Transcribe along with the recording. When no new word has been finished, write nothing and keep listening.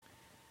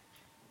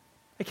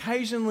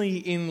Occasionally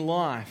in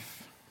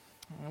life,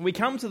 we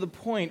come to the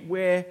point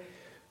where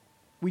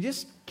we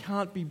just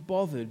can't be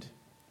bothered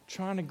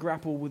trying to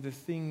grapple with the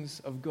things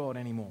of God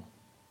anymore.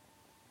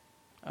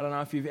 I don't know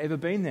if you've ever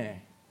been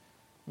there.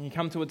 And you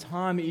come to a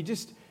time that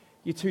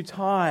you're too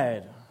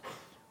tired.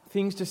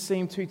 Things just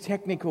seem too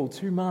technical,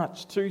 too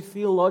much, too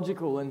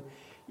theological, and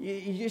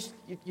you're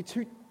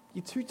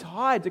too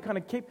tired to kind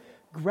of keep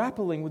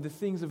grappling with the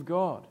things of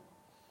God.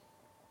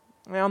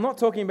 Now, I'm not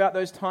talking about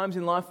those times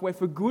in life where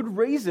for good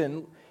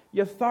reason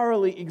you're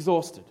thoroughly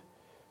exhausted.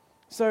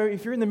 So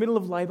if you're in the middle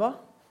of labour,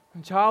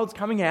 and child's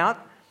coming out,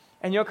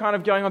 and you're kind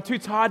of going, I'm too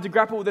tired to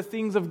grapple with the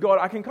things of God,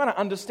 I can kind of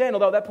understand,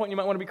 although at that point you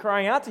might want to be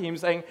crying out to Him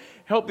saying,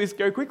 help this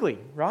go quickly,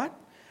 right?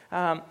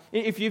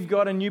 If you've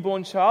got a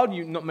newborn child,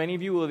 not many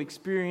of you will have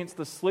experienced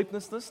the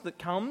sleeplessness that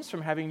comes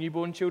from having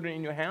newborn children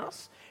in your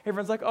house.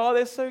 Everyone's like, oh,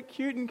 they're so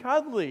cute and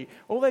cuddly.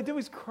 All they do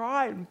is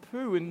cry and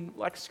poo and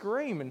like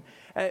scream.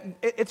 And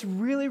it's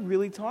really,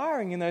 really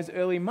tiring in those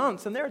early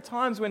months. And there are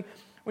times when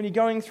you're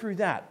going through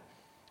that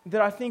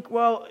I think,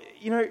 well,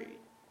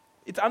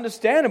 it's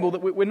understandable that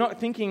we're not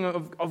thinking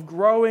of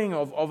growing,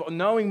 of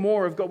knowing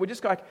more of God. We're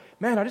just like,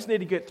 man, I just need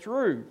to get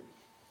through.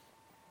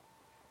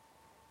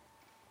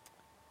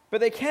 But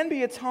there can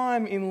be a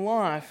time in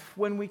life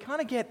when we kind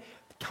of get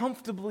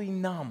comfortably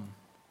numb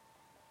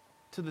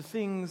to the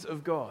things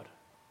of God.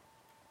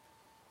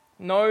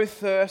 No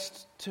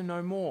thirst to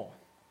know more.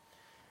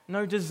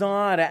 No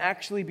desire to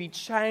actually be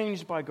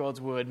changed by God's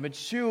word,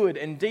 matured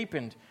and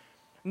deepened.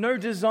 No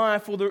desire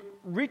for the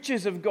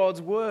riches of God's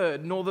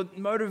word, nor the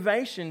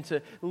motivation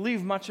to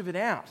live much of it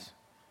out.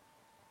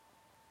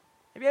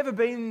 Have you ever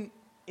been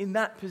in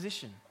that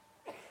position?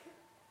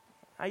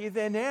 Are you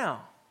there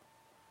now?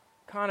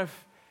 Kind of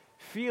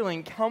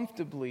feeling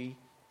comfortably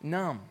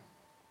numb.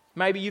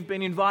 Maybe you've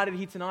been invited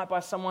here tonight by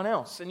someone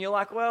else and you're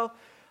like, well,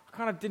 I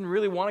kind of didn't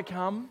really want to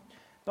come,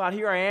 but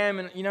here I am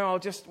and, I'll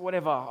just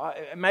whatever.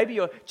 Maybe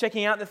you're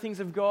checking out the things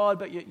of God,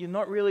 but you're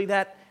not really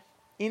that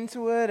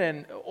into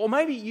it. Or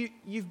maybe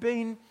you've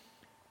been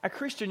a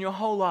Christian your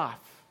whole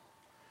life.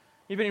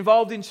 You've been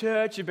involved in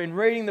church, you've been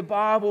reading the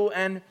Bible,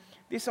 and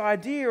this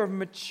idea of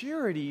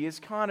maturity is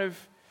kind of,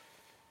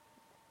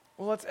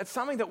 well, it's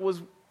something that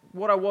was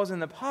what I was in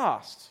the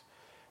past.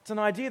 It's an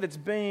idea that's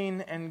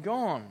been and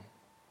gone.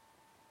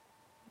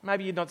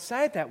 Maybe you'd not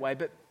say it that way,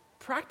 but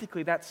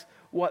practically that's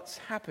what's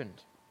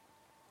happened.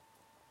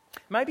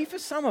 Maybe for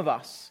some of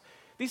us,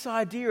 this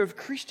idea of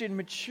Christian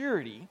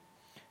maturity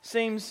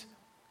seems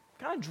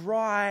kind of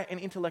dry and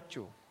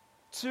intellectual,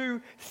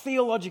 too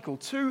theological,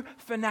 too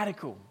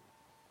fanatical.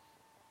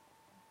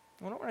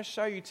 What I want to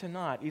show you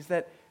tonight is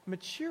that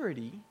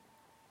maturity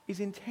is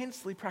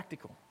intensely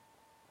practical.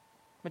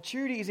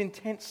 Maturity is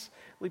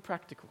intensely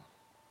practical.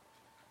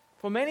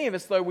 For many of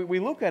us, though, we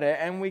look at it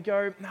and we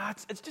go, no,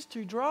 it's just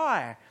too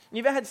dry. You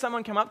ever had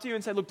someone come up to you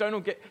and say, look,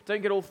 don't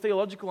get all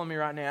theological on me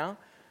right now?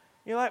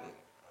 You're like,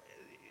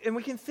 and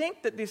we can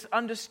think that this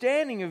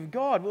understanding of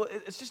God, well,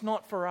 it's just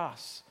not for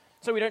us.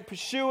 So we don't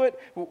pursue it.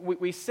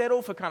 We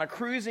settle for kind of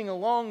cruising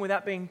along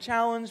without being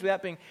challenged,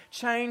 without being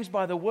changed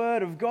by the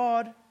Word of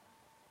God.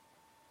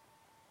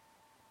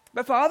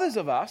 But for others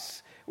of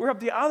us, we're at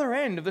the other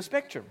end of the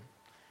spectrum.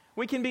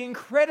 We can be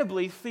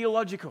incredibly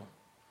theological.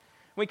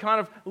 We kind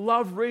of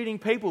love reading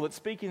people that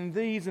speak in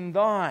these and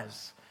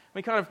thys.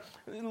 We kind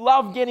of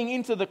love getting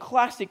into the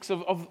classics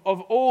of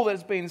all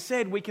that's been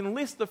said. We can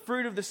list the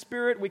fruit of the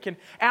Spirit. We can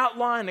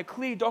outline a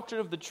clear doctrine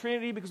of the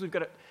Trinity because we've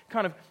got it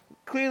kind of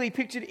clearly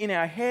pictured in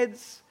our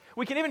heads.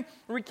 We can even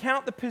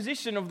recount the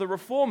position of the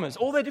Reformers,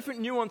 all their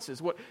different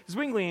nuances, what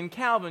Zwingli and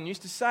Calvin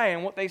used to say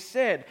and what they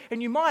said.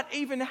 And you might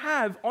even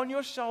have on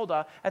your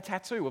shoulder a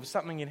tattoo of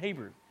something in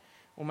Hebrew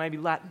or maybe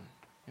Latin.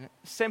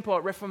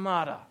 Semper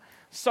Reformata.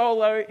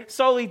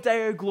 Soli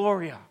Deo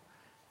Gloria.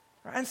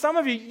 And some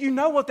of you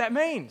know what that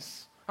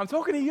means. I'm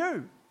talking to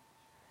you.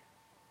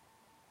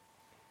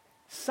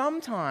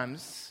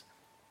 Sometimes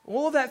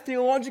all of that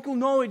theological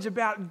knowledge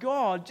about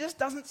God just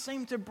doesn't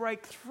seem to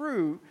break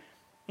through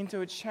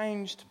into a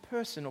changed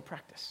person or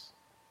practice.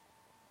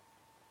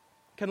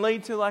 It can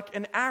lead to like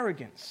an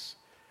arrogance,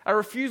 a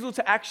refusal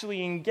to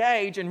actually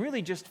engage and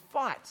really just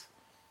fight.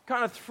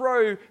 Kind of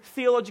throw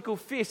theological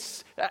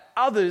fists at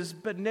others,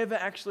 but never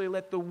actually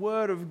let the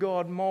Word of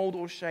God mold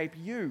or shape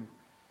you.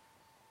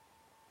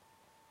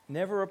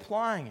 Never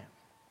applying it.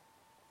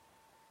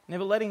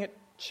 Never letting it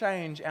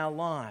change our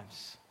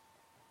lives.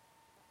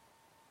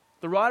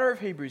 The writer of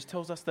Hebrews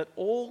tells us that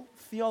all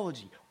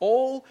theology,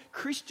 all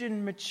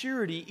Christian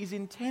maturity is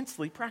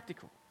intensely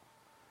practical.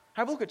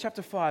 Have a look at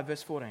chapter 5,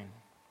 verse 14.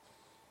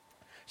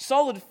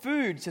 Solid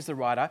food, says the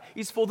writer,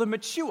 is for the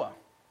mature,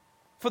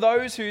 for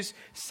those whose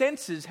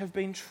senses have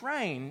been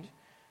trained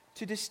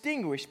to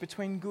distinguish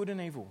between good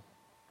and evil.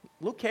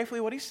 Look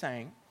carefully what he's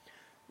saying.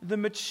 The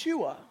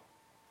mature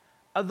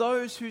are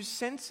those whose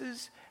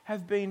senses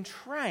have been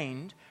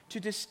trained to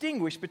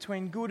distinguish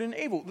between good and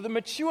evil. The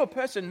mature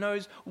person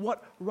knows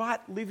what right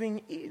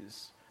living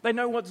is. They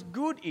know what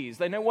good is.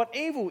 They know what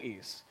evil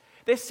is.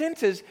 Their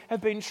senses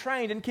have been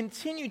trained and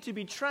continue to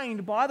be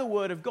trained by the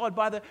Word of God,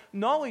 by the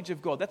knowledge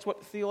of God. That's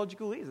what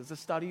theological is. It's a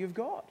study of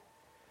God.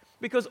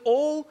 Because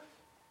all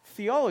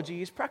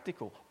theology is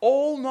practical.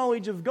 All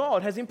knowledge of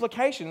God has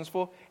implications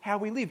for how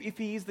we live. If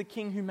He is the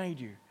King who made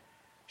you,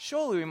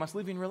 surely we must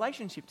live in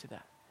relationship to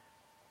that.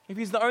 If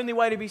He's the only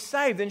way to be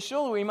saved, then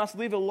surely we must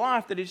live a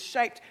life that is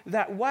shaped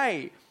that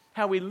way.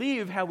 How we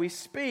live, how we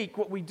speak,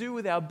 what we do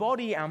with our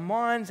body, our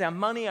minds, our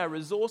money, our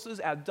resources,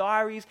 our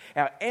diaries,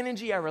 our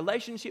energy, our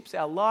relationships,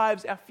 our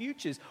lives, our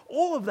futures.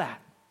 All of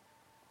that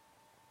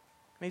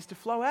needs to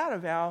flow out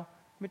of our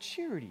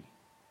maturity,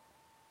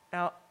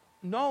 our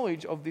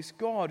knowledge of this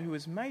God who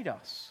has made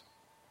us.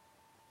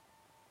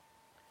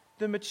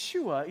 The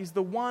mature is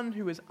the one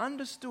who has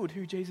understood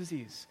who Jesus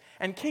is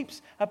and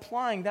keeps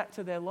applying that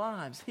to their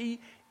lives.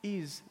 He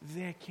is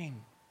their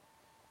King.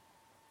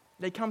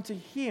 They come to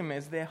Him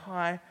as their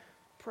high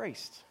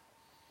priest.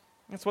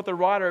 That's what the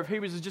writer of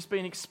Hebrews has just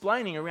been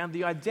explaining around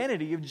the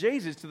identity of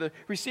Jesus to the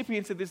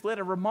recipients of this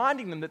letter,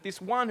 reminding them that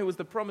this one who was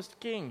the promised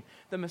King,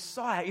 the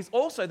Messiah, is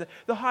also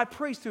the high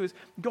priest who has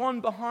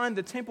gone behind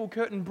the temple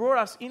curtain, brought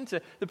us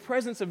into the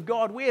presence of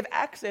God. We have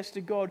access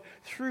to God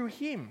through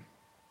Him.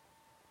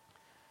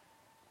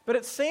 But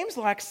it seems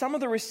like some of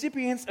the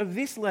recipients of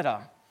this letter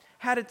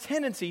had a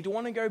tendency to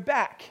want to go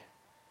back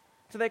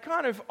to their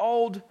kind of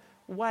old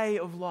way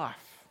of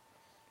life.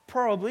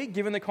 Probably,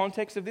 given the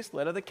context of this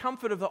letter, the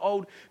comfort of the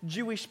old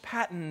Jewish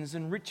patterns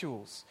and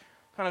rituals,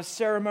 kind of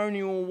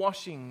ceremonial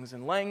washings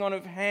and laying on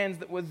of hands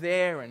that were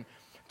there and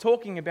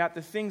talking about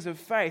the things of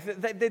faith.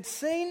 They'd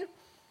seen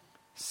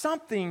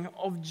something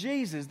of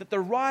Jesus that the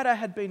writer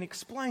had been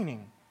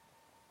explaining,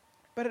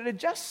 but it had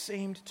just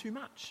seemed too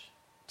much,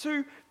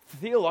 too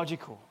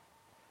theological,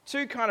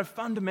 too kind of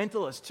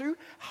fundamentalist, too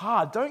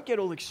hard. Don't get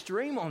all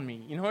extreme on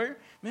me,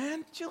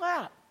 man, chill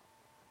out.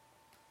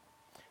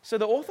 So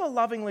the author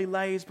lovingly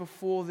lays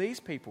before these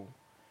people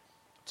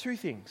two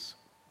things: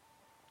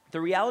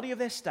 the reality of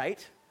their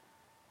state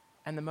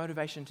and the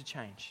motivation to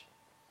change.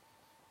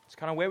 It's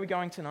kind of where we're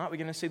going tonight. We're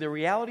going to see the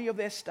reality of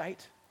their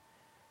state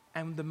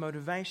and the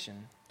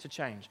motivation to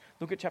change.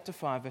 Look at chapter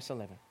 5, verse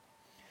 11.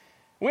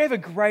 We have a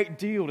great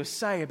deal to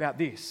say about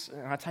this.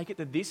 And I take it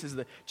that this is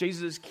the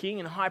Jesus King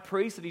and High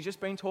Priest that he's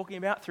just been talking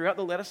about throughout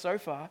the letter so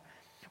far.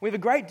 We have a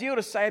great deal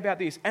to say about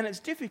this, and it's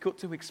difficult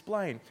to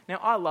explain. Now,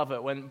 I love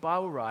it when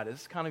Bible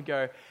writers kind of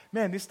go,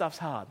 man, this stuff's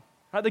hard.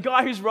 Right? The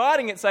guy who's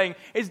writing it saying,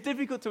 it's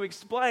difficult to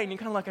explain. You're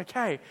kind of like,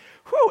 okay,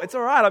 it's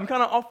all right. I'm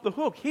kind of off the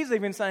hook. He's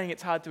even saying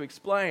it's hard to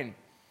explain,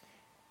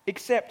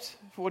 except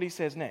for what he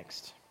says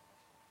next.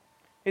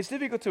 It's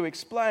difficult to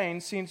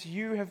explain since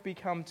you have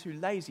become too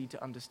lazy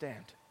to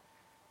understand.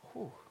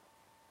 Whew.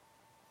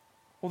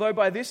 Although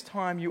by this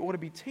time you ought to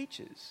be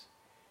teachers.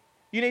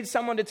 You need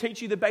someone to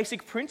teach you the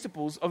basic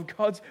principles of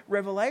God's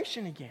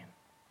revelation again.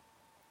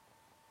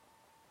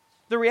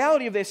 The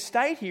reality of their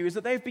state here is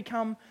that they've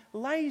become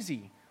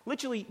lazy,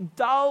 literally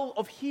dull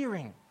of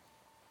hearing.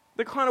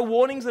 The kind of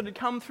warnings that had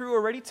come through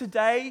already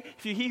today,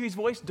 if you hear His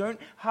voice, don't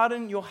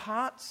harden your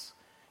hearts.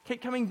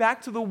 Keep coming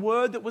back to the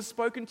word that was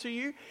spoken to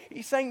you.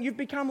 He's saying you've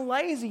become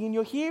lazy in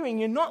your hearing.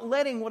 You're not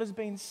letting what has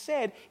been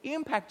said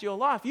impact your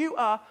life. You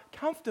are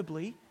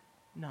comfortably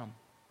numb.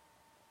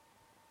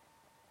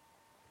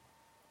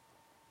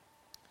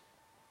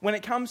 When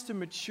it comes to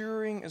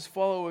maturing as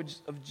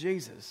followers of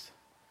Jesus,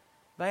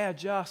 they are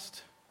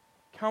just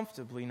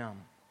comfortably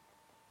numb.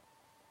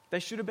 They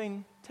should have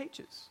been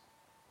teachers.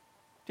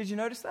 Did you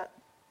notice that?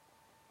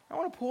 I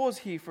want to pause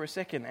here for a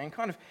second and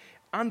kind of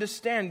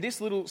understand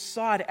this little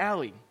side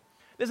alley.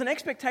 There's an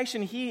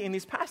expectation here in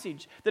this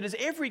passage that as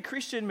every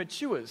Christian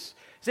matures,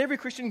 as every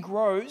Christian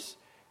grows,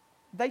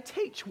 they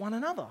teach one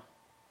another.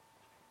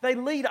 They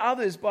lead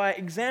others by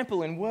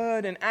example in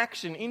word and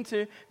action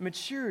into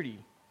maturity.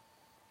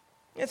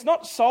 It's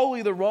not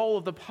solely the role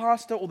of the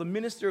pastor or the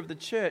minister of the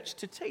church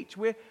to teach.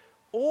 We're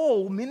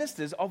all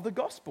ministers of the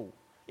gospel.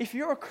 If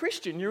you're a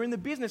Christian, you're in the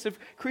business of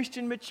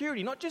Christian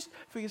maturity, not just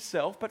for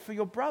yourself, but for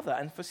your brother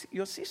and for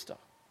your sister.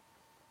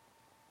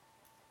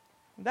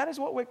 That is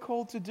what we're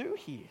called to do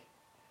here.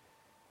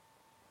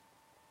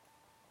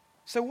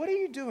 So what are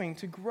you doing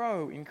to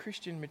grow in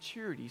Christian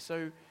maturity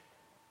so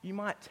you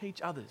might teach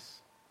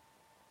others?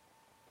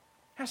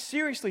 How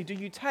seriously do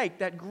you take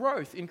that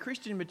growth in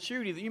Christian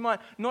maturity that you might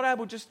not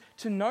able just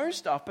to know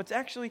stuff, but to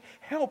actually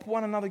help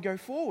one another go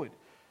forward?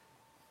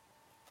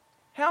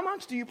 How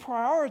much do you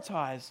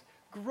prioritize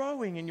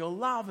growing in your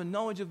love and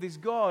knowledge of this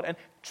God and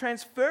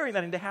transferring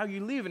that into how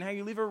you live and how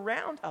you live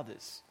around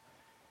others?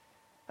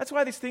 That's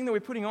why this thing that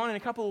we're putting on in a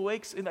couple of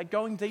weeks, in that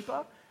going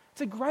deeper,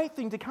 it's a great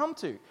thing to come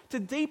to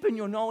deepen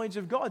your knowledge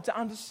of God, to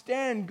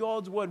understand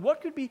God's word.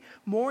 What could be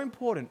more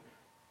important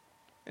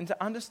than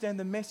to understand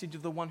the message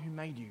of the one who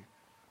made you?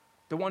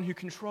 The one who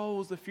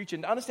controls the future,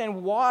 and to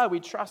understand why we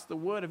trust the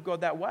word of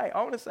God that way.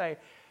 I want to say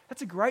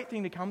that's a great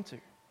thing to come to.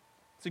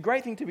 It's a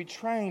great thing to be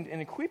trained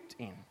and equipped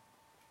in.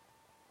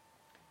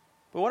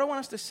 But what I want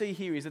us to see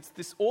here is it's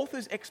this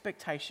author's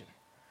expectation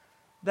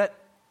that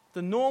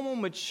the normal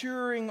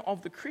maturing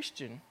of the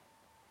Christian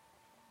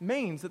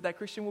means that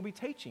Christian will be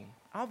teaching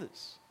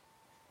others.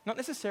 Not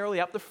necessarily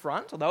up the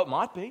front, although it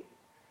might be,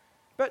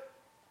 but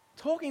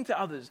talking to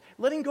others,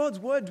 letting God's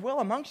word dwell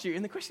amongst you.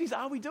 And the question is,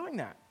 are we doing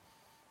that?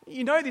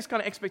 You know, this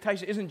kind of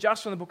expectation isn't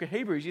just from the book of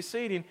Hebrews. You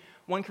see it in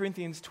 1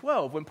 Corinthians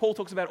 12 when Paul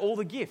talks about all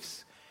the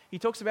gifts. He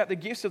talks about the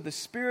gifts of the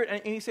Spirit,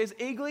 and he says,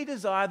 eagerly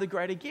desire the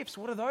greater gifts.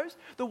 What are those?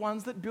 The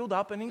ones that build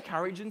up and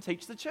encourage and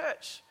teach the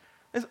church.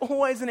 There's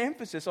always an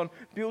emphasis on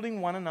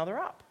building one another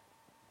up.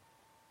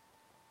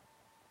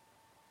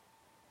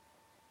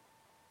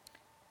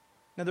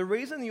 Now, the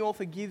reason the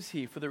author gives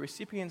here for the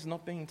recipients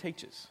not being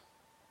teachers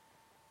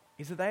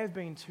is that they have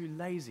been too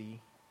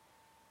lazy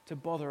to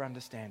bother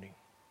understanding,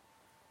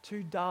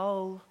 too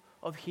dull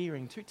of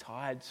hearing, too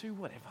tired, too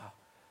whatever.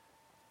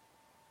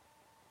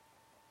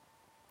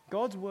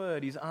 God's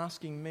word is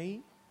asking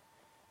me,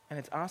 and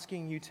it's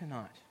asking you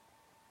tonight,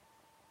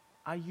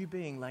 are you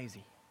being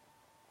lazy?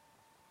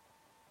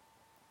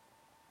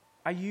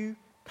 Are you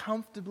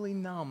comfortably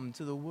numb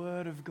to the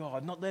word of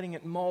God, not letting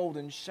it mold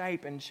and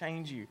shape and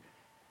change you?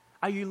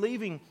 Are you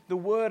leaving the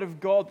word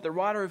of God that the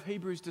writer of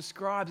Hebrews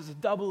describes as a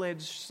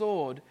double-edged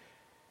sword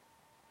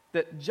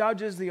that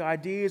judges the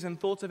ideas and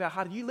thoughts of our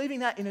heart? Are you leaving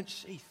that in its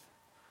sheath?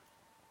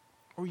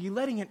 Or are you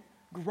letting it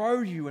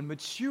grow you and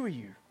mature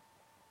you?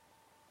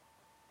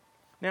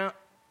 Now,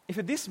 if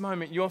at this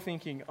moment you're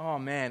thinking, oh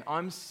man,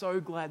 I'm so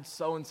glad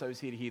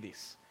so-and-so's here to hear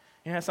this.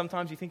 You know how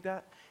sometimes you think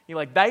that? You're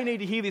like, they need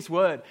to hear this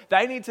word.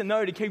 They need to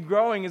know to keep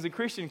growing as a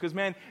Christian because,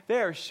 man,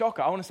 they're a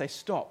shocker. I want to say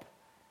stop.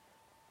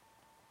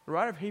 The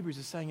writer of Hebrews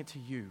is saying it to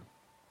you.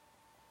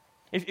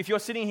 If you're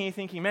sitting here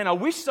thinking, man, I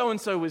wish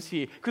so-and-so was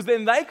here because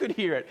then they could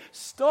hear it.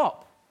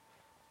 Stop.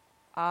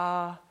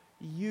 Are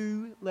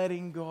you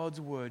letting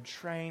God's word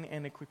train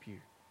and equip you?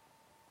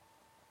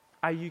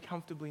 Are you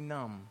comfortably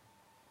numb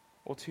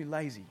or too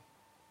lazy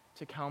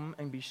to come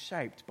and be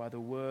shaped by the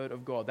word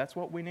of God? That's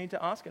what we need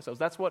to ask ourselves.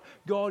 That's what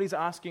God is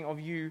asking of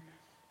you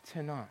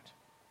tonight.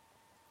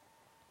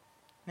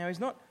 Now, he's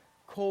not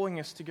calling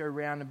us to go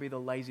around and be the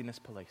laziness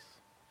police.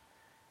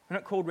 We're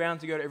not called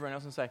round to go to everyone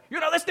else and say,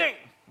 you're not listening!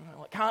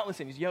 I can't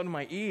listen. He's yelling in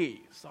my ear.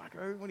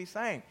 Psycho, what are you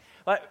saying?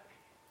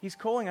 He's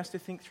calling us to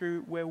think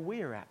through where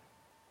we're at.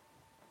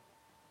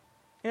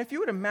 And if you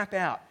were to map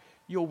out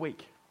your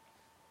week,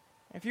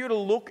 if you were to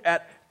look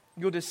at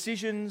your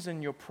decisions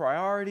and your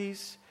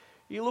priorities,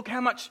 you look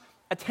how much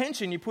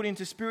attention you put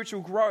into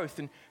spiritual growth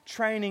and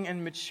training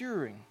and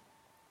maturing,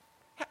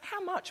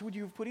 how much would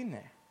you have put in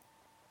there?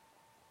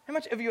 How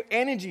much of your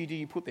energy do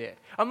you put there?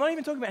 I'm not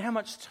even talking about how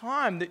much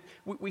time that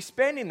we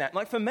spend in that.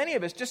 Like for many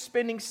of us, just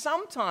spending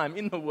some time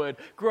in the Word,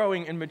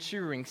 growing and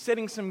maturing,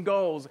 setting some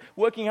goals,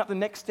 working out the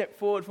next step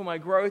forward for my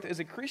growth as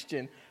a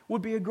Christian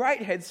would be a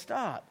great head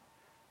start.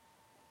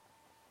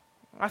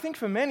 I think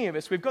for many of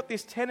us, we've got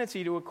this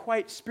tendency to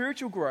equate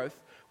spiritual growth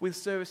with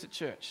service at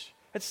church.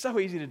 It's so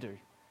easy to do.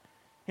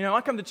 You know,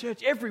 I come to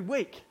church every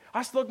week.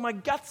 I slog my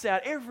guts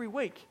out every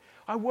week.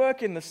 I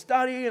work in the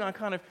study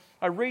and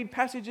I read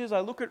passages, I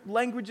look at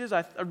languages,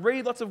 I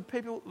read lots of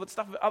people, what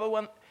stuff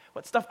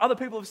other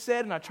people have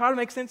said, and I try to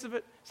make sense of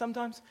it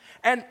sometimes.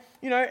 And,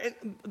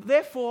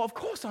 therefore, of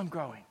course I'm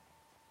growing.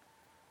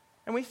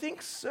 And we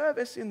think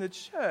service in the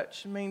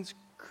church means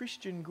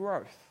Christian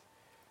growth.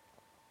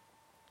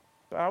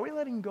 But are we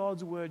letting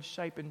God's word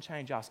shape and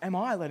change us? Am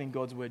I letting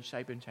God's word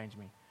shape and change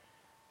me?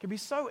 It can be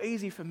so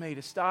easy for me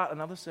to start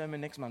another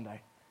sermon next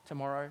Monday,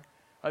 tomorrow,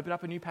 open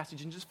up a new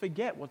passage and just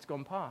forget what's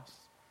gone past.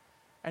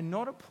 And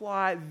not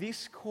apply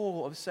this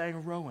call of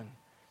saying, Rowan,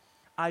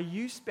 are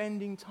you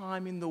spending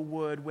time in the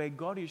Word where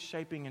God is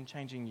shaping and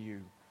changing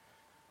you?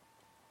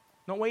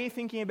 Not where you're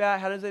thinking about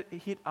how does it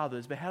hit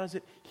others, but how does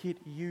it hit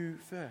you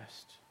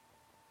first?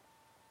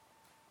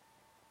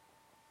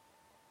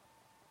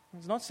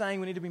 It's not saying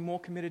we need to be more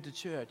committed to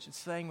church. It's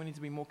saying we need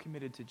to be more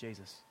committed to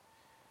Jesus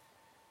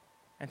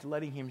and to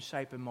letting Him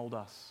shape and mold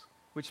us,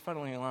 which,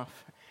 funnily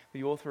enough,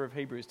 the author of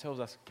Hebrews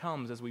tells us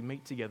comes as we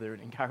meet together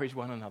and encourage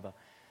one another.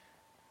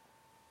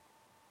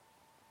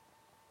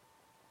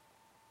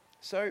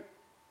 So,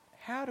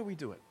 how do we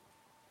do it?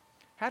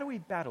 How do we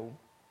battle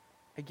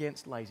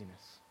against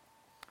laziness?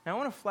 Now, I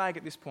want to flag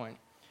at this point,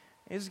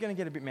 this is going to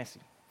get a bit messy.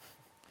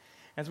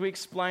 As we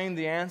explain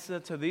the answer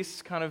to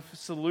this kind of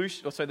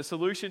solution, the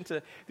solution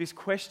to this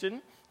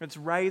question that's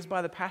raised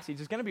by the passage,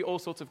 there's going to be all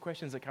sorts of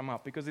questions that come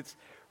up because it's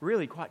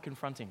really quite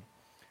confronting.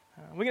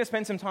 We're going to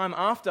spend some time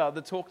after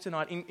the talk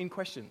tonight in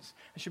questions.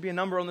 There should be a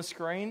number on the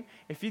screen.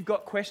 If you've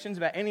got questions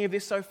about any of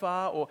this so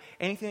far or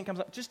anything that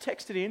comes up, just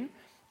text it in.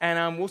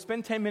 And we'll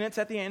spend 10 minutes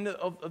at the end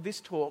of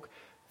this talk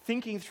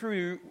thinking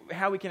through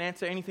how we can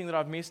answer anything that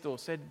I've missed or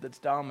said that's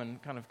dumb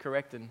and kind of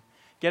correct and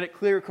get it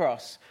clear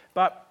across.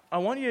 But I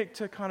want you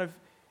to kind of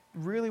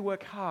really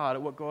work hard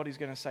at what God is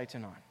going to say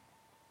tonight.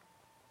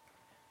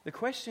 The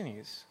question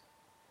is,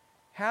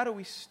 how do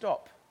we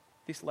stop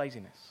this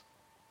laziness?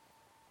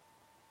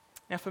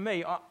 Now for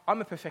me, I'm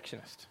a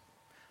perfectionist.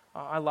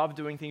 I love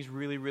doing things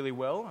really, really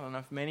well. I don't know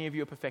if many of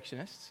you are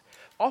perfectionists.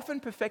 Often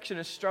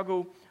perfectionists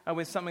struggle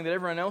with something that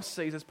everyone else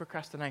sees as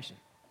procrastination.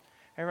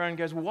 Everyone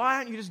goes, why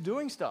aren't you just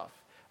doing stuff?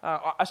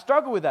 I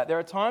struggle with that. There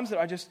are times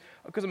that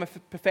because I'm a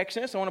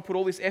perfectionist, I want to put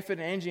all this effort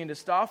and energy into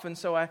stuff, and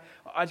so I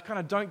kind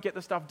of don't get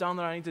the stuff done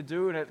that I need to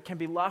do, and it can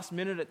be last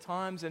minute at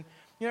times. And,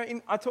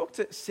 I talked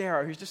to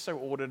Sarah, who's just so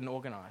ordered and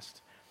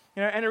organized.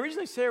 And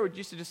originally Sarah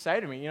used to just say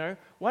to me,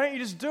 why don't you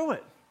just do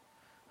it?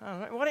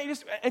 Why don't you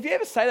just... If you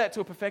ever say that to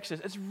a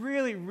perfectionist, it's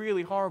really,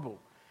 really horrible.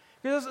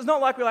 Because it's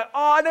not like we're like,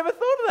 I never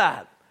thought of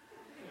that.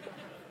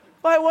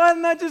 Like, why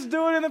didn't I just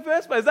do it in the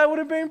first place? That would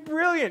have been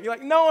brilliant. You're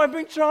like, no, I've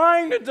been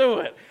trying to do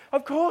it.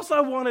 Of course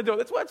I want to do it.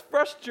 That's what's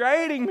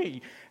frustrating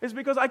me. It's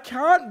because I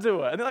can't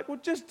do it. And they're like, well,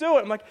 just do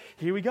it. I'm like,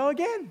 here we go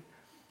again.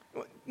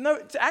 No,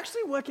 to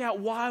actually work out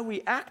why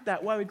we act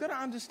that way, we've got to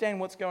understand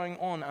what's going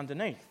on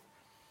underneath.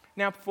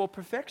 Now, for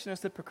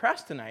perfectionists that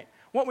procrastinate,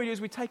 what we do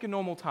is we take a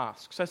normal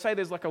task. So say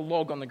there's like a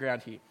log on the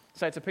ground here.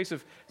 Say it's a piece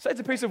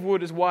of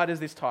wood as wide as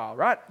this tile,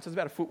 right? So it's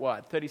about a foot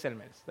wide, 30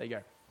 centimeters. There you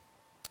go.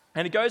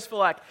 And it goes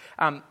for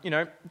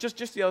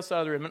just the other side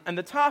of the room. And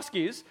the task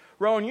is,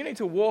 Rowan, you need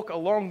to walk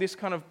along this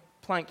kind of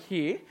plank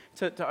here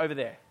to over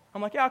there.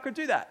 I'm like, yeah, I could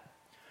do that.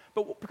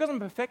 But because I'm a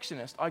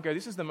perfectionist, I go,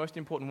 this is the most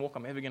important walk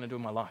I'm ever going to do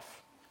in my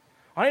life.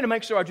 I need to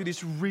make sure I do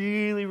this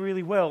really,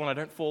 really well and I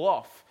don't fall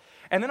off.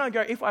 And then I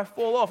go, if I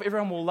fall off,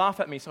 everyone will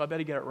laugh at me, so I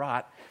better get it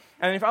right.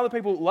 And if other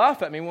people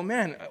laugh at me, well,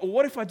 man,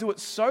 what if I do it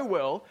so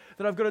well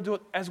that I've got to do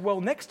it as well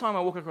next time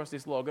I walk across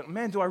this log? And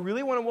man, do I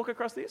really want to walk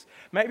across this?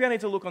 Maybe I need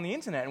to look on the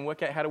internet and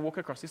work out how to walk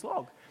across this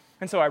log.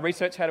 And so I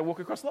research how to walk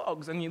across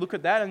logs. And you look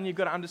at that and you've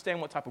got to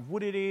understand what type of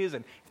wood it is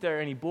and if there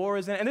are any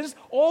borers in it. And there's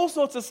all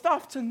sorts of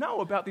stuff to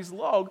know about this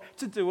log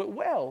to do it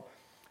well.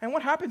 And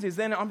what happens is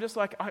then I'm just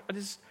like,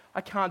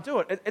 I can't do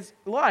it. It's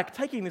like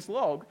taking this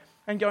log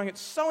and going,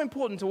 it's so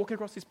important to walk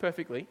across this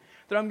perfectly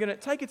that I'm going to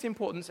take its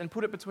importance and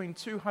put it between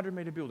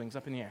 200-meter buildings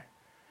up in the air.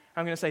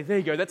 I'm going to say, there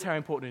you go, that's how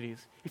important it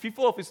is. If you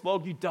fall off this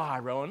log, you die,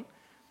 Rowan.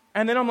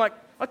 And then I'm like,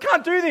 I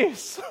can't do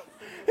this.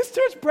 There's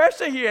too much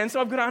pressure here. And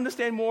so I've got to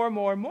understand more and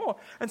more and more.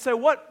 And so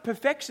what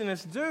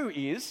perfectionists do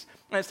is,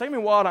 and it's taken me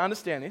a while to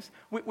understand this,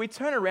 we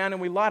turn around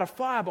and we light a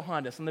fire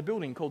behind us in the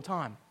building called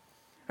time.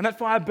 And that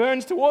fire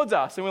burns towards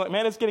us. And we're like,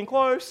 man, it's getting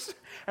close.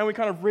 And we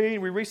kind of read,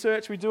 we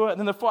research, we do it. And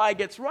then the fire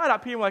gets right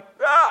up here. And we're like,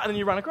 and then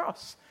you run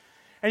across.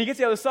 And you get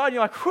to the other side and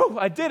you're like, whew,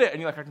 I did it. And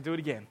you're like, I can do it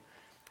again.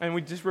 And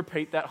we just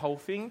repeat that whole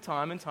thing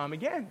time and time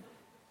again.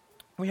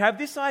 We have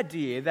this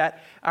idea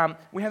that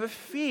we have a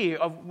fear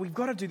of we've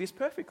got to do this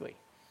perfectly.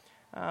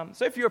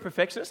 So if you're a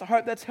perfectionist, I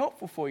hope that's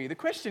helpful for you. The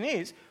question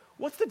is,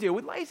 what's the deal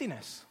with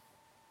laziness?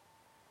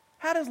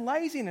 How does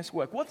laziness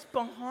work? What's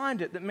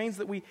behind it that means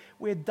that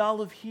we're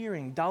dull of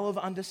hearing, dull of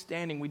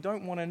understanding, we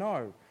don't want to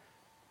know?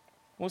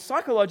 Well,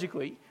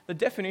 psychologically, the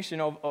definition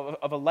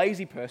of a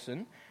lazy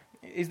person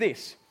is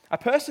this. A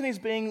person is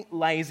being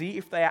lazy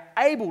if they are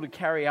able to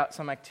carry out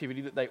some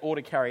activity that they ought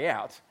to carry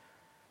out,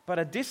 but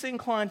are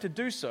disinclined to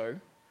do so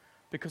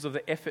because of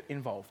the effort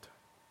involved.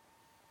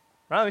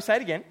 Right, let me say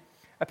it again.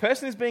 A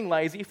person is being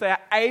lazy if they are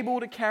able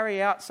to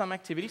carry out some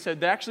activity, so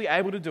they're actually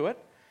able to do it,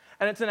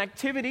 and it's an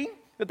activity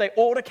that they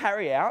ought to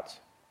carry out,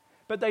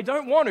 but they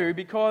don't want to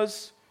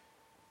because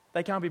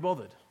they can't be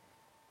bothered.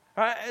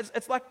 Right?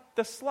 It's like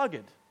the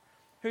sluggard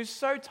who's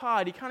so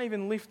tired he can't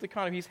even lift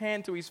his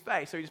hand to his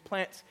face, so he just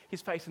plants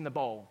his face in the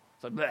bowl.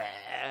 It's like, bleh.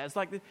 It's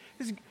like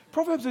this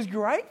Proverbs is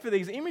great for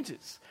these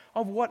images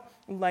of what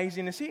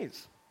laziness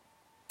is.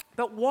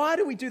 But why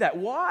do we do that?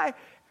 Why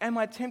am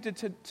I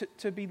tempted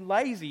to be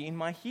lazy in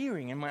my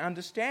hearing and my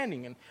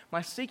understanding and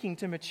my seeking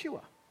to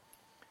mature?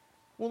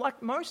 Well,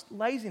 like most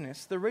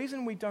laziness, the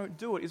reason we don't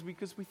do it is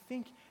because we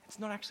think it's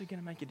not actually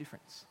going to make a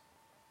difference.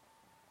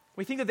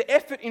 We think that the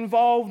effort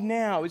involved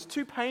now is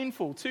too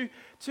painful, too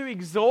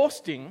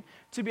exhausting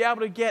to be able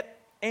to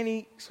get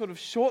any sort of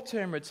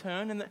short-term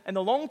return, and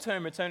the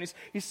long-term return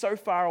is so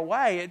far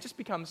away, it just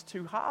becomes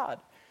too hard.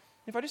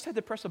 If I just had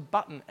to press a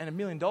button and $1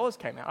 million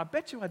came out, I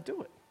bet you I'd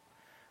do it.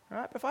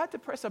 Right? But if I had to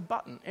press a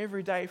button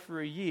every day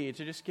for a year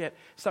to just get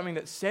something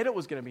that said it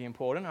was going to be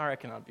important, I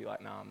reckon I'd be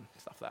like, nah,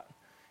 stuff that.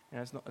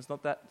 It's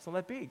not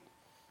that big.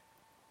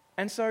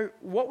 And so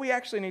what we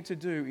actually need to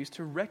do is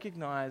to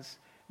recognize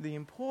the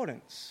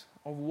importance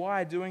of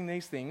why doing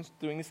this thing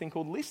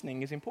called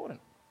listening is important.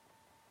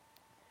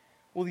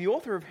 Well, the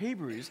author of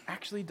Hebrews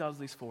actually does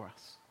this for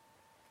us.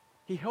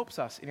 He helps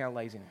us in our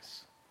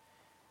laziness.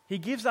 He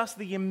gives us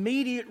the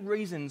immediate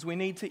reasons we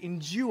need to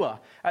endure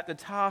at the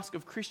task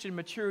of Christian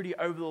maturity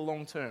over the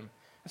long term.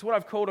 That's what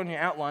I've called on your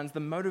outlines,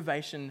 the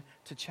motivation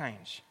to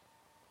change.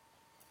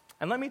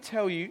 And let me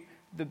tell you,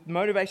 the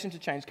motivation to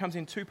change comes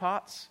in two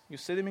parts. You'll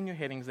see them in your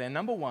headings there.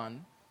 Number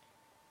one,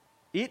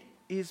 it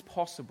is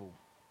possible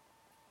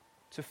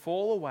to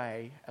fall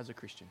away as a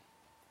Christian.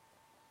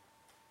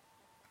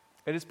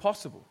 It is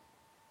possible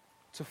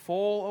to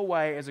fall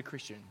away as a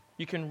Christian.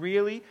 You can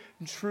really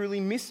and truly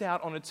miss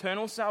out on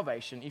eternal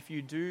salvation if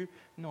you do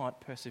not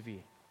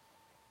persevere.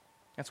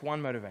 That's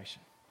one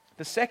motivation.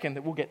 The second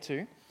that we'll get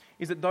to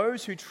is that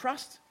those who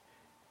trust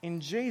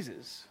in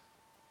Jesus,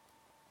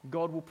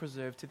 God will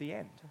preserve to the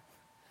end.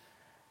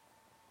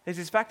 There's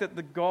this fact that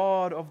the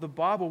God of the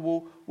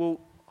Bible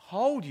will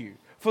hold you.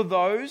 For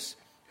those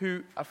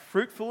who are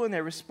fruitful in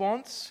their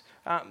response,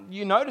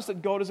 you notice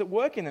that God is at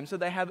work in them. So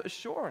they have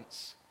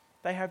assurance.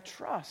 They have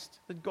trust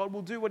that God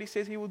will do what he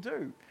says he will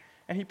do.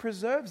 And he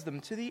preserves them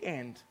to the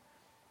end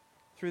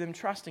through them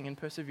trusting and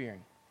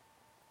persevering.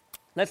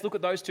 Let's look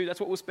at those two. That's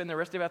what we'll spend the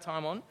rest of our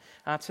time on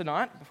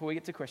tonight before we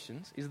get to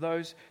questions, is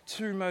those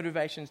two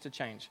motivations to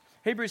change.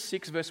 Hebrews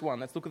 6 verse 1.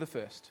 Let's look at the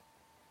first.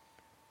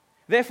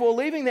 Therefore,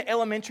 leaving the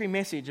elementary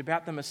message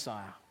about the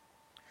Messiah,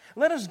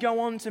 let us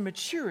go on to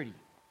maturity,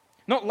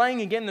 not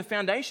laying again the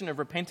foundation of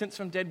repentance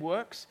from dead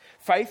works,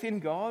 faith in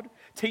God,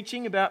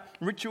 teaching about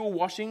ritual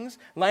washings,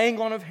 laying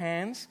on of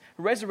hands,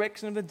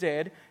 resurrection of the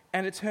dead,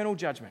 and eternal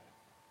judgment.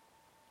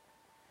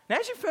 Now,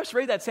 as you first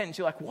read that sentence,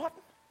 you're like, what?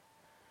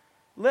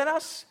 Let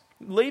us,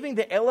 leaving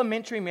the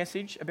elementary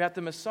message about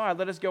the Messiah,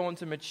 let us go on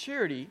to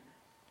maturity,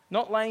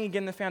 not laying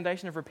again the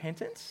foundation of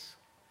repentance.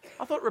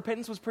 I thought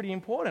repentance was pretty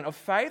important. Of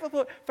faith, I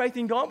thought faith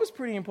in God was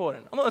pretty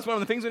important. I thought that's one of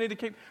the things we need to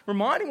keep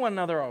reminding one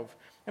another of.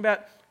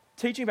 About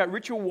teaching about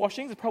ritual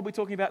washings, probably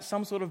talking about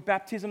some sort of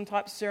baptism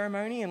type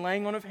ceremony and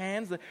laying on of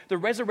hands, the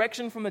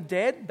resurrection from the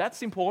dead,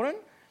 that's important,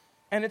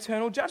 and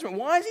eternal judgment.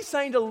 Why is he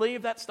saying to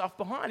leave that stuff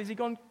behind? Is he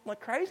gone like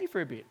crazy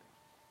for a bit?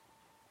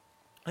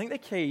 I think the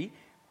key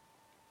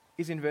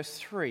is in verse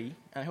 3,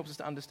 and it helps us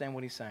to understand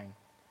what he's saying.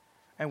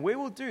 And we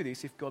will do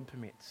this if God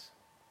permits.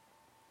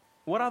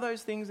 What are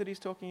those things that he's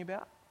talking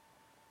about?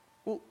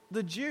 Well,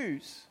 the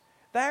Jews,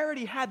 they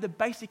already had the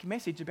basic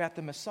message about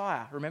the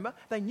Messiah, remember?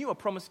 They knew a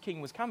promised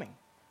king was coming.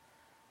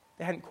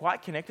 They hadn't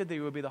quite connected that he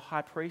would be the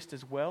high priest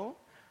as well,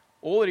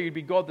 or that he would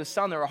be God the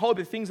Son. There were a whole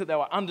bunch of things that they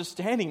were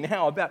understanding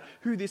now about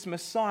who this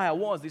Messiah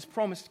was, this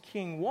promised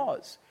king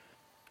was.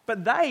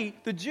 But they,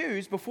 the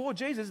Jews, before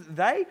Jesus,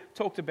 they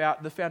talked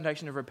about the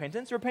foundation of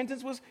repentance.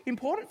 Repentance was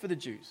important for the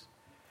Jews.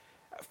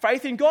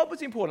 Faith in God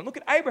was important. Look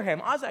at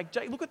Abraham, Isaac,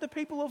 Jacob. Look at the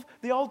people of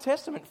the Old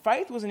Testament.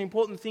 Faith was an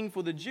important thing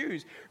for the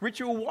Jews.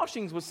 Ritual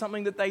washings was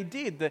something that they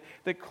did,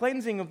 the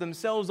cleansing of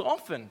themselves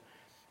often.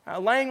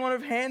 Laying on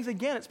of hands,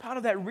 again, it's part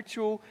of that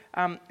ritual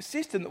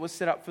system that was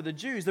set up for the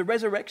Jews. The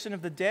resurrection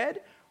of the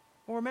dead.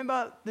 Well,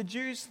 remember, the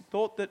Jews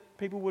thought that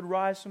people would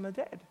rise from the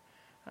dead.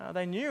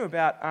 They knew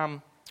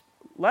about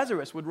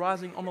Lazarus would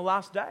rising on the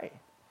last day.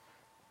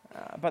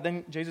 But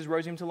then Jesus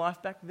rose him to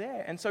life back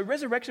there. And so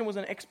resurrection was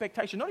an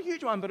expectation, not a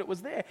huge one, but it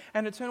was there.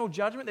 And eternal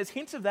judgment, there's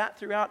hints of that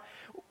throughout.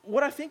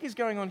 What I think is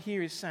going on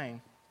here is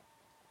saying,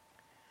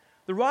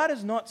 the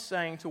writer's not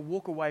saying to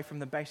walk away from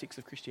the basics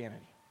of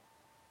Christianity.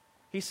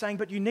 He's saying,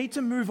 but you need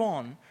to move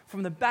on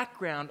from the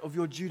background of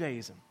your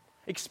Judaism,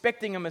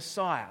 expecting a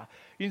Messiah.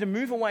 You need to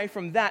move away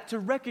from that to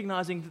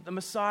recognizing that the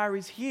Messiah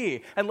is here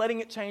and letting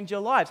it change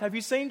your lives. Have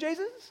you seen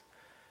Jesus?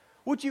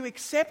 Would you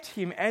accept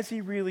him as he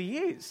really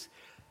is?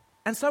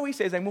 And so he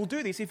says, and we'll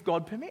do this if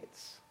God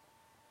permits.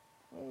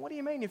 Well, what do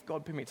you mean if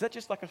God permits? Is that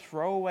just like a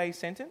throwaway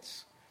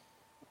sentence?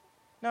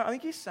 No, I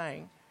think he's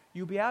saying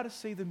you'll be able to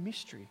see the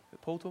mystery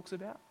that Paul talks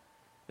about,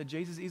 that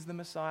Jesus is the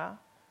Messiah,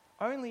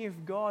 only if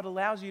God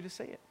allows you to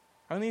see it.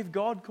 Only if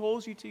God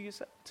calls you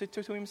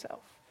to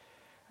himself.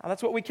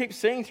 That's what we keep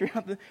seeing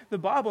throughout the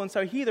Bible. And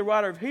so here the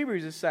writer of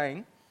Hebrews is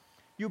saying,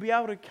 you'll be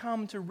able to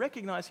come to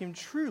recognize him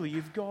truly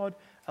if God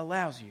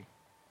allows you.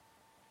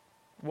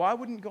 Why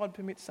wouldn't God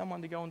permit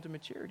someone to go into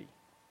maturity?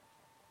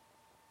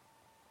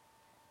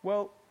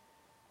 Well,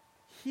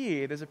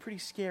 here there's a pretty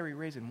scary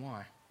reason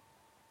why.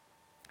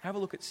 Have a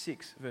look at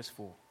 6 verse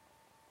 4.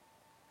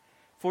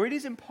 For it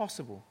is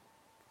impossible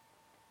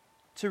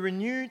to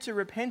renew to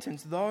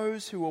repentance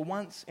those who were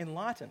once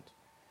enlightened,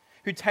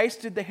 who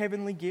tasted the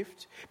heavenly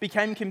gift,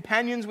 became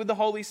companions with the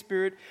Holy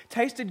Spirit,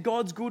 tasted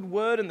God's good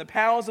word and the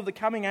powers of the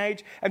coming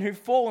age, and who've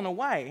fallen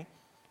away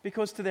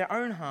because to their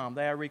own harm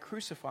they are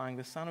re-crucifying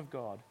the Son of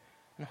God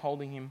and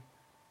holding him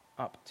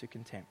up to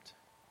contempt.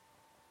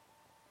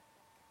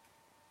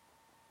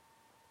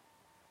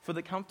 For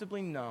the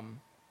comfortably numb,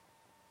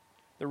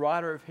 the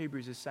writer of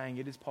Hebrews is saying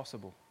it is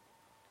possible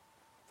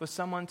for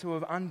someone to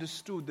have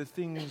understood the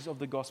things of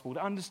the gospel,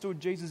 to understood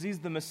Jesus is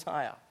the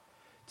Messiah,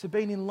 to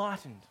be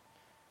enlightened,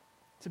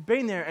 to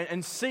be there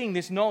and seeing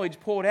this knowledge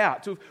poured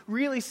out, to have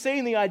really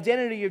seen the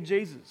identity of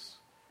Jesus,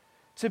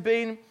 to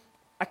be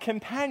a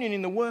companion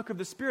in the work of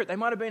the Spirit. They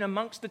might have been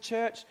amongst the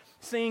church,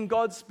 seeing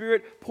God's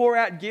Spirit pour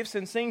out gifts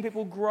and seeing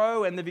people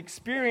grow, and they've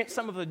experienced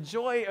some of the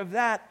joy of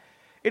that.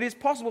 It is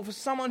possible for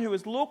someone who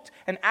has looked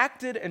and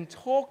acted and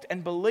talked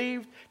and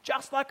believed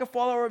just like a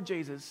follower of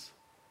Jesus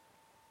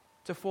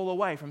to fall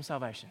away from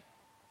salvation.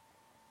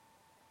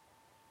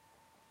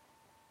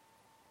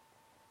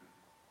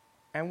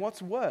 And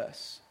what's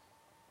worse,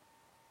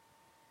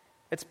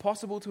 it's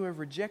possible to have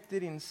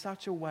rejected in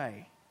such a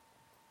way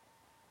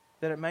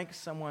that it makes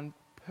someone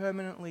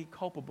permanently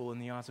culpable in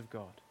the eyes of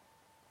God.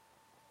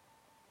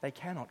 They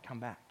cannot come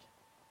back.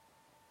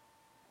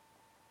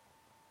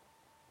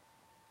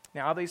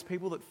 Now, are these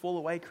people that fall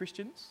away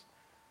Christians?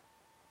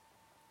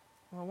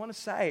 Well, I want to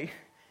say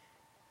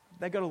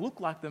they've got to look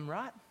like them,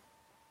 right?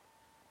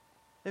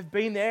 They've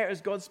been there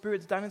as God's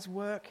Spirit's done its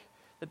work.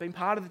 They've been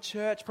part of the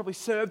church, probably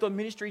served on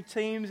ministry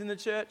teams in the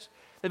church.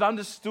 They've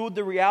understood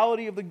the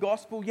reality of the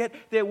gospel, yet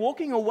they're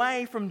walking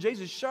away from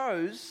Jesus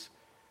shows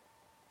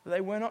that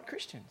they were not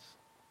Christians.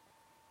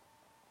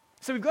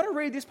 So we've got to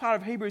read this part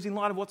of Hebrews in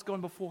light of what's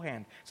gone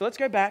beforehand. So let's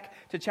go back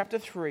to chapter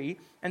 3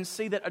 and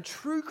see that a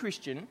true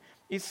Christian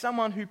is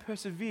someone who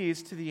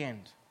perseveres to the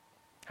end.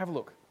 Have a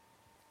look.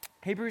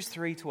 Hebrews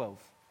 3:12.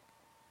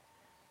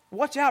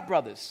 Watch out,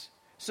 brothers,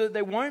 so that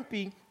there won't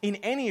be in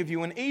any of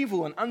you an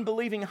evil and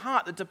unbelieving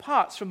heart that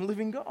departs from the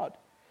living God.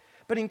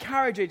 But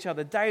encourage each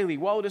other daily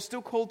while it is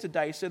still called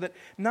today, so that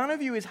none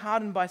of you is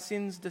hardened by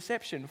sin's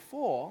deception.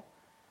 For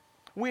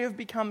we have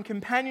become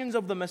companions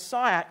of the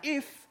Messiah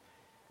if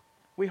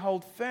we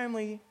hold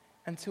firmly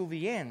until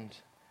the end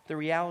the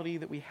reality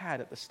that we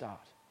had at the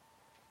start.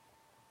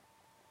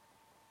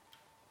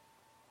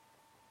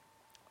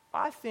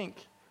 I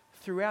think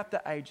throughout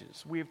the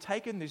ages we have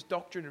taken this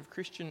doctrine of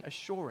Christian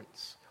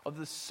assurance, of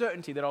the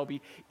certainty that I'll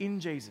be in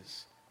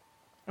Jesus,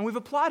 and we've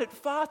applied it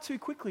far too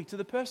quickly to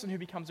the person who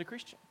becomes a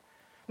Christian.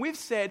 We've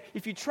said,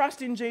 if you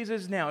trust in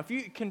Jesus now, if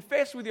you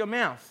confess with your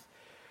mouth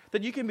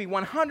that you can be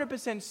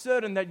 100%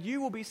 certain that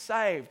you will be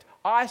saved,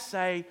 I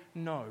say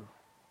no.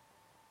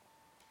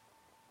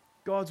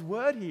 God's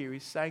word here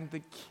is saying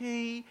the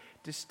key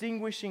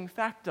distinguishing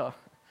factor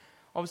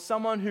of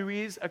someone who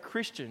is a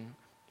Christian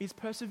is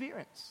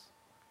perseverance.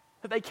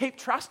 That they keep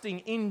trusting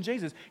in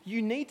Jesus.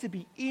 You need to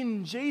be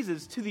in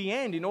Jesus to the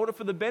end in order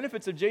for the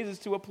benefits of Jesus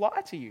to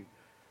apply to you.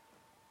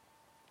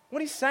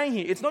 What he's saying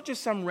here, it's not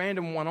just some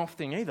random one-off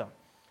thing either.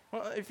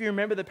 Well, if you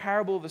remember the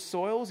parable of the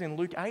soils in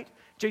Luke 8,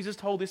 Jesus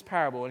told this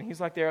parable, and he's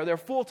like, there are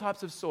 4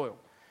 types of soil.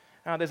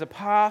 There's a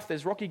path,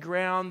 there's rocky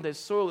ground, there's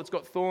soil that's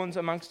got thorns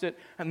amongst it,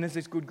 and there's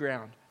this good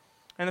ground.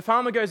 And the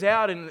farmer goes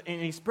out and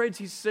he spreads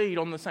his seed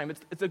on the same.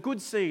 It's a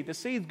good seed. The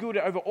seed's good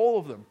over all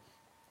of them.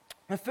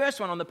 The first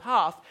one on the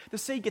path, the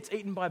seed gets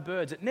eaten by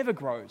birds. It never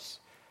grows.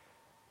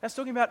 That's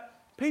talking about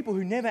people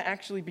who never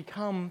actually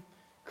become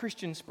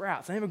Christian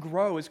sprouts. They never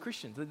grow as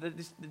Christians.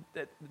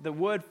 The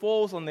word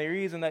falls on their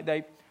ears and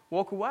they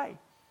walk away.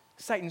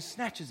 Satan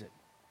snatches it.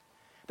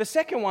 The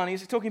second one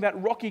is talking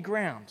about rocky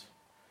ground,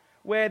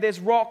 where there's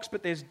rocks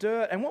but there's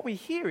dirt. And what we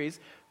hear is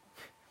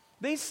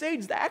these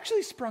seeds, they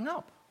actually sprung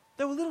up.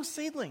 They were little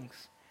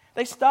seedlings.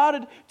 They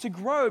started to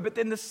grow, but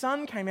then the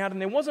sun came out and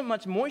there wasn't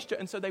much moisture,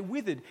 and so they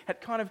withered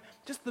at kind of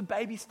just the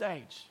baby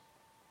stage.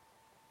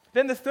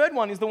 Then the third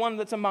one is the one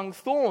that's among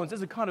thorns.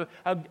 There's a kind of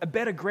a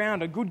better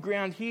ground, a good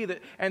ground here,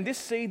 and this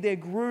seed there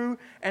grew,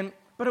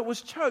 but it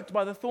was choked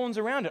by the thorns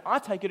around it. I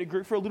take it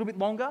grew for a little bit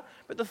longer,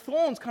 but the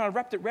thorns kind of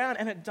wrapped it around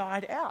and it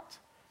died out.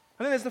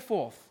 And then there's the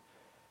fourth,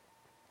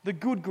 the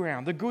good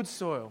ground, the good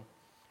soil.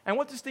 And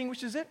what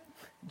distinguishes it?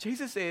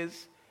 Jesus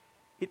says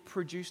it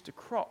produced a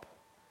crop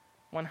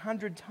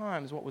 100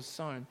 times what was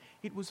sown.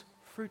 It was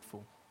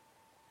fruitful.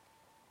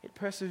 It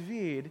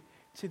persevered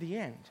to the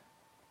end.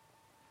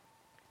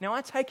 Now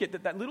I take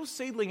it that little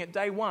seedling at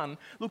day one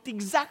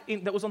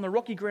that was on the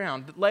rocky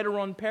ground that later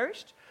on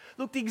perished,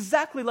 looked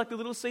exactly like the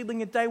little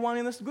seedling at day one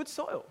in this good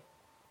soil,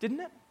 didn't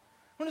it?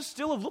 Wouldn't it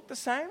still have looked the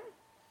same?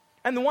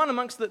 And the one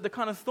amongst the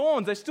kind of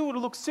thorns, they still would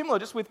have looked similar,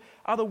 just with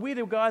other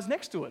weirder guys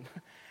next to it.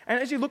 And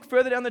as you look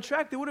further down the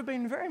track, there would have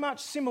been very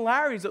much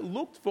similarities that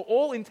looked, for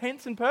all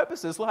intents and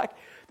purposes, like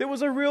there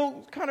was a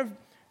real kind of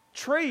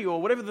tree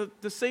or whatever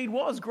the seed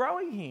was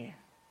growing here.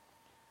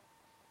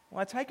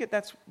 Well, I take it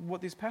that's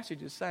what this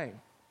passage is saying.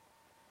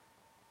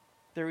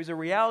 There is a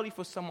reality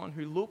for someone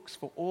who looks,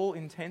 for all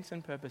intents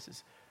and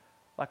purposes,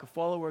 like a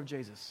follower of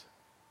Jesus,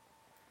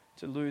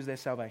 to lose their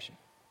salvation.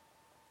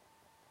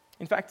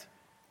 In fact,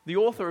 the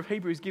author of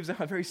Hebrews gives a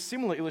very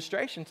similar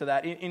illustration to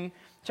that in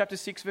chapter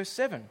 6, verse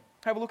 7.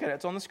 Have a look at it.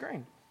 It's on the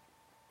screen.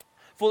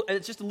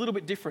 It's just a little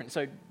bit different,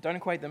 so don't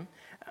equate them.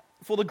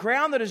 For the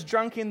ground that is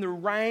drunk in the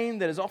rain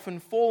that has often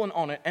fallen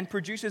on it and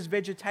produces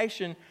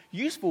vegetation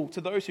useful to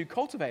those who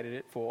cultivated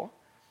it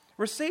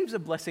receives a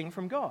blessing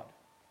from God.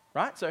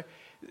 Right? So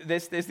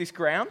there's this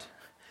ground,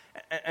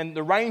 and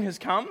the rain has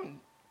come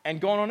and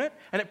gone on it,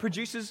 and it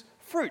produces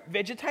fruit,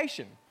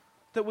 vegetation,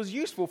 that was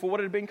useful for what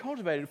it had been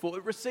cultivated for.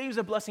 It receives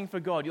a blessing for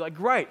God. You're like,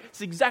 great,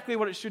 it's exactly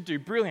what it should do,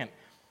 brilliant.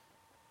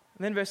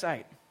 And then verse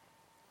 8.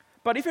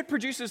 But if it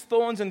produces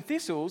thorns and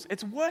thistles,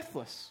 it's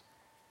worthless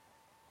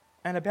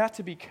and about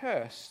to be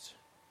cursed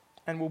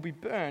and will be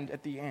burned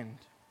at the end.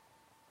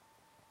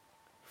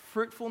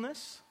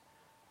 Fruitfulness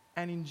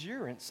and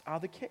endurance are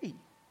the key.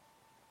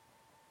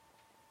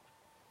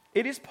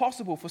 It is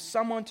possible for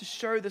someone to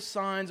show the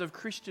signs of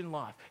Christian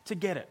life, to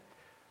get it,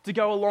 to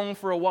go along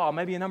for a while,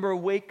 maybe a number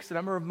of weeks, a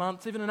number of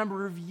months, even a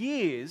number of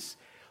years,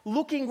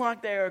 looking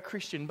like they are a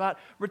Christian, but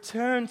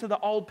return to the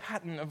old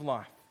pattern of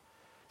life.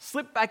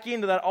 Slip back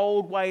into that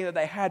old way that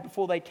they had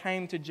before they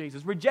came to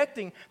Jesus,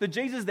 rejecting the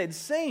Jesus they'd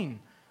seen,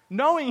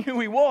 knowing who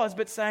he was,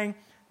 but saying,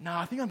 no,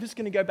 I think I'm just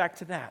going to go back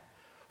to that.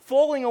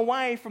 Falling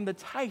away from the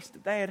taste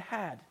that they had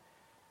had.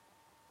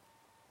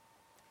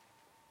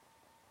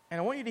 And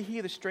I want you to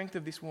hear the strength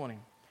of this warning.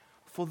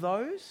 For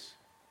those,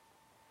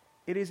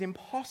 it is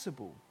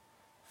impossible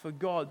for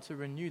God to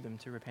renew them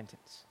to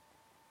repentance.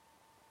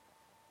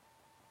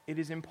 It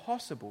is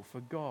impossible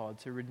for God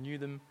to renew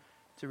them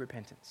to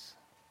repentance.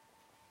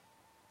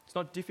 It's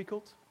not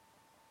difficult.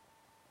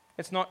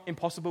 It's not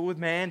impossible with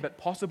man, but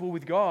possible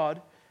with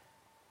God.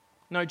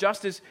 No,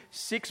 just as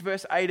 6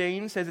 verse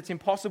 18 says it's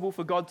impossible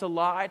for God to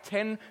lie,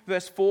 10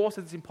 verse 4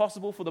 says it's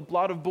impossible for the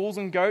blood of bulls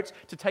and goats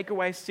to take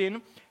away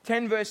sin,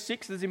 10 verse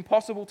 6 says it's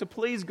impossible to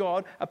please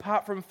God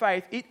apart from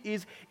faith. It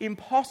is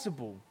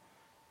impossible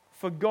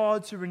for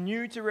God to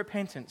renew to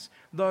repentance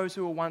those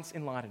who were once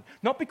enlightened.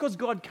 Not because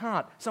God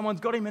can't. Someone's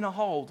got him in a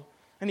hold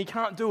and he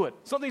can't do it.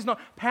 It's not that he's not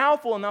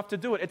powerful enough to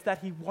do it. It's that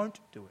he won't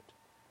do it.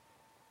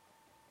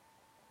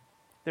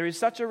 There is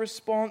such a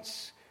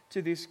response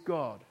to this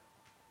God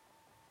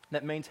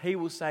that means he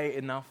will say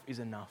enough is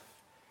enough.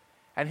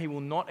 And he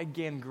will not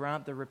again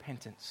grant the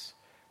repentance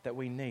that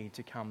we need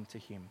to come to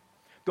him.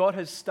 God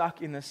has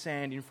stuck in the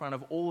sand in front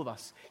of all of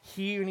us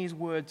here in his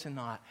word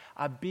tonight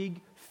a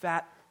big,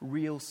 fat,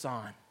 real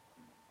sign.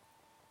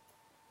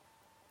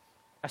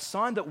 A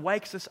sign that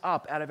wakes us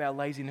up out of our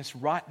laziness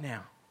right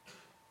now.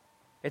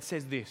 It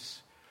says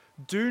this: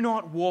 do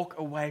not walk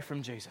away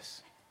from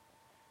Jesus,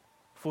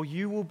 for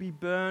you will be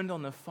burned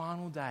on the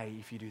final day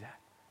if you do that.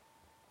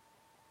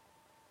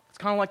 It's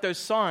kind of like those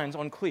signs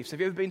on cliffs. Have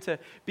you ever been to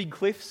big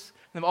cliffs?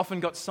 They've often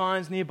got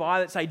signs nearby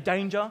that say,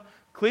 danger,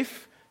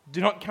 cliff, do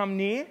not come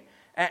near.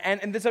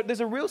 And there's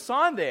a real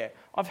sign there.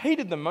 I've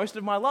heeded them most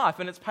of my life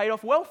and it's paid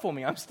off well for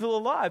me. I'm still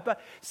alive.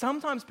 But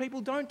sometimes people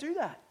don't do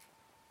that.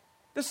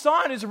 The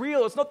sign is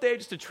real. It's not there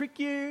just to trick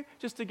you,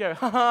 just to go,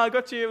 haha, I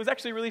got you. It was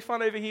actually really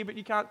fun over here, but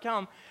you can't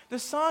come. The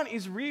sign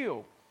is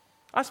real.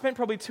 I spent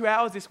probably 2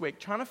 hours this week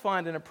trying to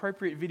find an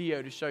appropriate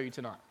video to show you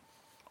tonight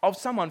of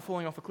someone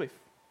falling off a cliff.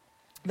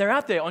 They're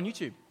out there on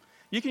YouTube.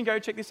 You can go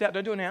check this out.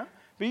 Don't do it now.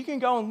 But you can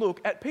go and look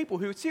at people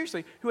who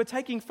are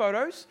taking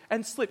photos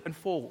and slip and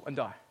fall and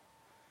die.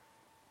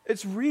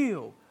 It's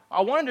real.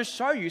 I wanted to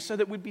show you so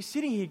that we'd be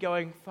sitting here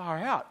going, far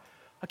out.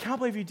 I can't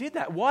believe you did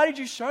that. Why did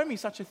you show me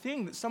such a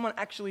thing that someone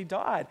actually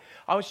died?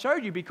 I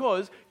showed you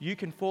because you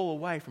can fall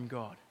away from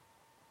God.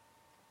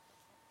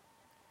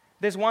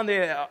 There's one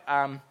there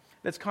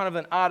that's kind of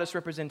an artist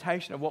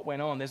representation of what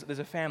went on. There's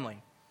a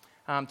family,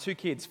 2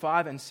 kids,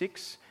 5 and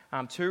 6.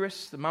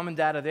 Tourists, the mum and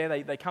dad are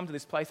there, they come to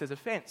this place, there's a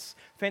fence.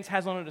 Fence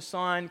has on it a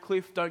sign,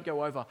 cliff, don't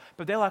go over.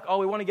 But they're like, oh,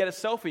 we want to get a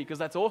selfie because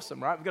that's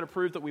awesome, right? We've got to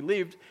prove that we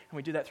lived, and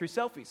we do that through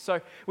selfies. So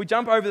we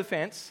jump over the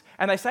fence,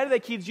 and they say to their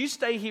kids, you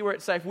stay here where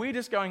it's safe, we're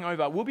just going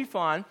over, we'll be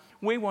fine,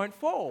 we won't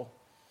fall.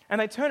 And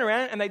they turn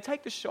around and they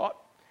take the shot,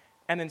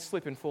 and then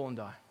slip and fall and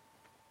die.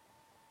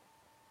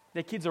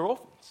 Their kids are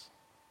orphans.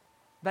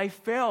 They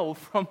fell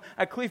from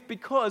a cliff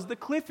because the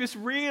cliff is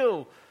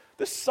real.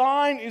 The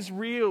sign is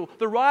real.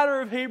 The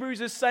writer of Hebrews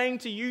is saying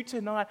to you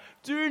tonight,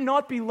 do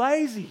not be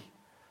lazy.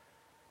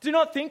 Do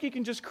not think you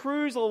can just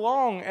cruise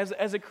along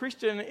as a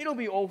Christian and it'll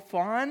be all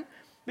fine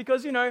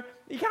because, you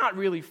can't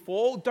really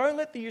fall. Don't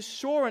let the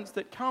assurance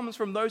that comes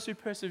from those who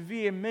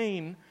persevere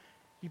mean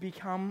you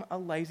become a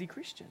lazy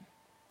Christian.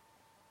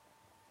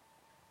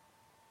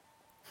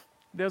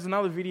 There's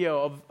another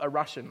video of a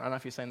Russian. I don't know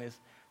if you've seen these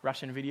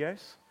Russian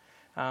videos.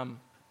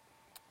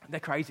 They're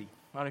crazy.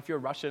 I don't know if you're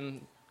a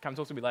Russian. Come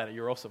talk to me later,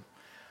 you're awesome.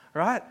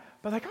 Right?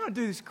 But they kind of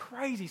do this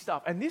crazy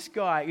stuff. And this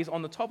guy is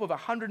on the top of a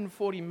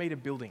 140-meter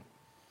building.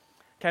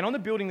 Okay, and on the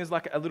building there's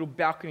like a little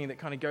balcony that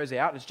kind of goes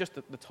out. It's just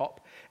at the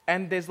top.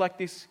 And there's like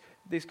this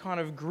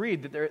kind of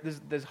grid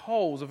that there's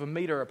holes of a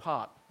meter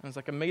apart. And it's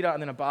like a meter and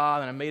then a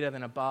bar, then a meter,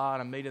 then a bar,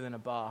 and a meter, then a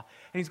bar.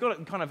 And he's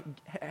got a kind of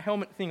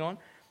helmet thing on.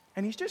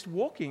 And he's just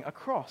walking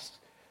across.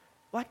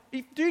 Like,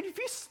 if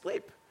you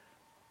slip,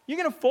 you're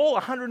going to fall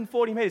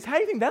 140 meters. How do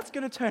you think that's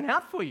going to turn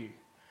out for you?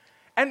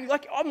 And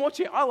I'm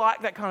watching, I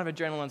like that kind of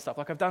adrenaline stuff.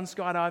 Like I've done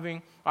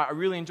skydiving, I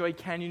really enjoy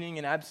canyoning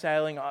and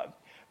abseiling,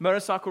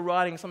 motorcycle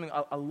riding, something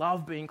I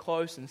love being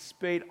close and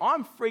speed.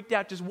 I'm freaked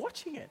out just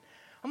watching it.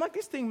 I'm like,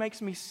 this thing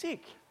makes me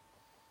sick.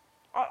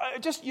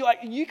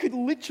 You could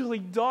literally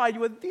die.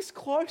 You were this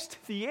close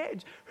to the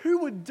edge. Who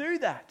would do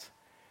that?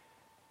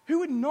 Who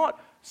would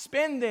not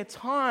spend their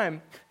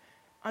time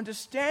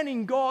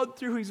understanding God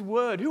through his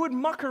word? Who would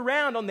muck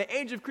around on the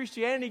edge of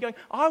Christianity going,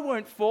 I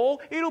won't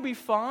fall, it'll be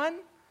fine?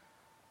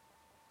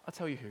 I'll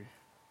tell you who.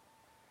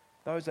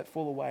 Those that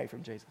fall away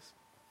from Jesus.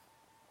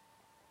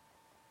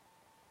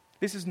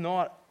 This is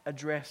not a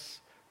dress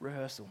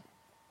rehearsal.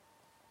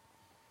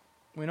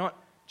 We're not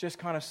just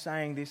kind of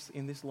saying this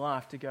in this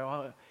life to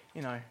go,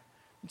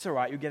 it's all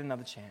right, you'll get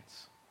another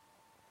chance.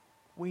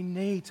 We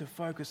need to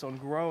focus on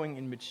growing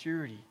in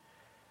maturity.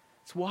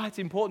 It's why it's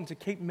important to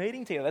keep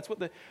meeting together. That's what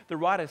the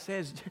writer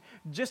says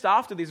just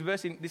after this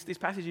verse, in this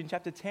passage in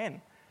chapter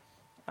 10.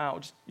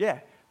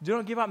 Do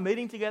not give up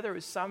meeting together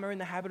as some are in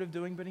the habit of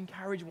doing, but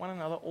encourage one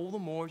another all the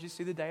more as you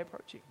see the day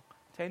approaching.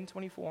 10,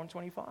 24, and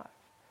 25.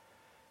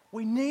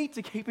 We need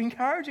to keep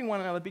encouraging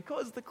one another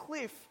because the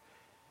cliff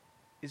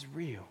is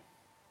real.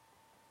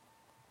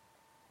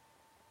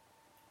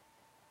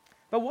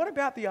 But what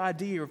about the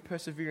idea of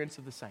perseverance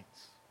of the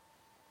saints?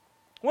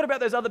 What about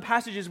those other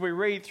passages we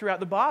read throughout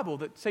the Bible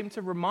that seem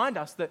to remind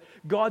us that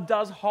God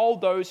does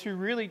hold those who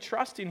really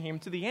trust in him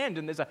to the end,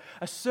 and there's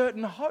a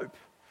certain hope?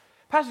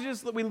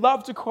 Passages that we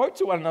love to quote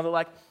to one another,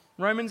 like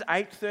Romans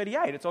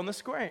 8:38. It's on the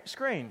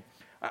screen.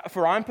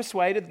 For I'm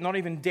persuaded that not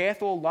even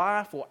death or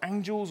life or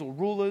angels or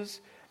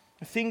rulers,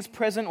 things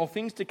present or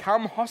things to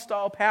come,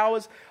 hostile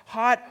powers,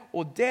 height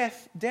or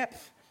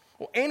depth,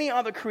 or any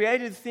other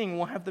created thing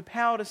will have the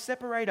power to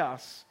separate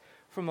us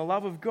from the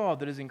love of God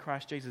that is in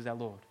Christ Jesus our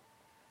Lord.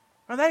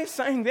 And that is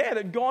saying there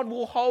that God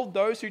will hold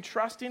those who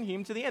trust in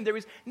him to the end. There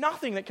is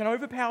nothing that can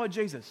overpower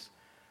Jesus.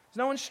 There's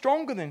no one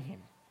stronger than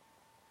him.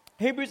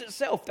 Hebrews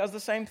itself does the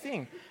same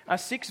thing.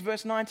 6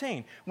 verse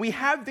 19. We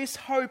have this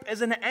hope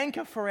as an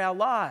anchor for our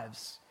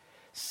lives,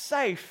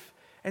 safe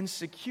and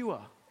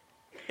secure.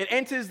 It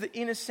enters the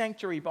inner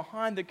sanctuary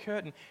behind the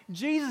curtain.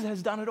 Jesus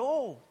has done it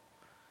all.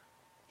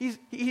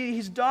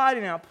 He's died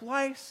in our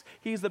place.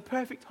 He's the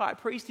perfect high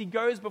priest. He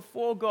goes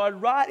before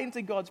God, right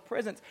into God's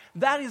presence.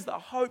 That is the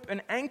hope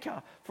and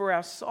anchor for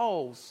our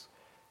souls,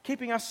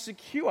 keeping us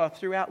secure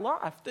throughout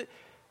life.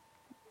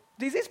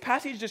 Does this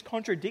passage just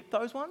contradict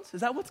those ones?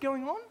 Is that what's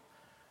going on?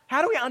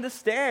 How do we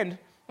understand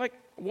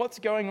what's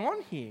going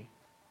on here?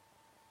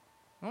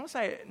 I want to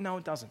say, no,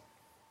 it doesn't.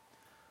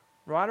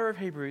 Writer of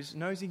Hebrews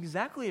knows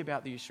exactly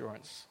about the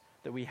assurance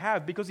that we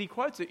have because he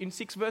quotes it in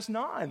 6 verse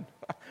 9,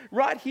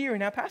 right here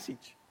in our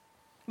passage.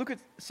 Look at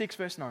 6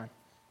 verse 9.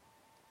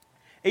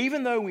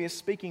 Even though we are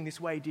speaking this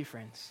way, dear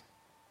friends,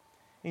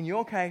 in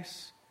your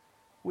case,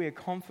 we are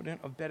confident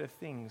of better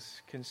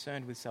things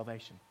concerned with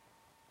salvation.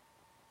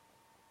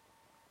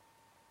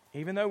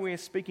 Even though we are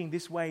speaking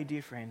this way,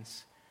 dear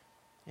friends,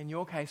 in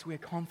your case, we are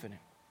confident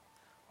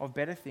of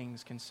better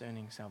things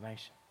concerning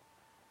salvation.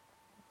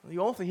 The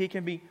author here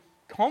can be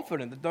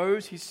confident that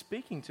those he's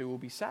speaking to will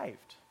be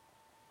saved.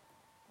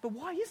 But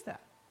why is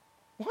that?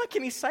 Why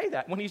can he say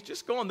that when he's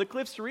just gone? The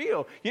cliff's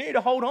real. You need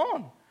to hold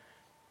on.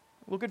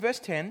 Look at verse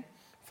 10.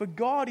 For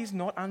God is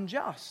not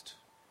unjust.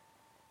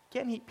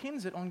 Again, he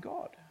pins it on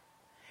God.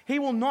 He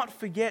will not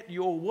forget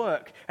your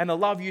work and the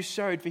love you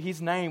showed for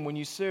his name when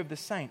you served the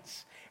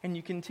saints and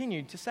you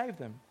continued to save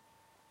them.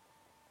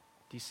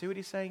 Do you see what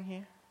he's saying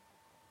here?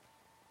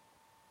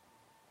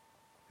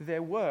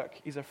 Their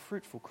work is a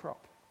fruitful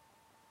crop.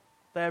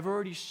 They have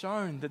already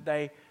shown that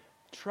they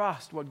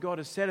trust what God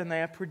has said and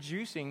they are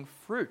producing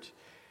fruit.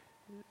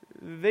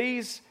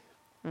 These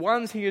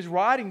ones he is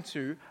writing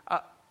to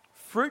are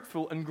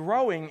fruitful and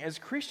growing as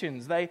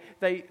Christians.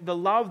 The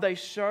love they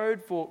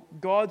showed for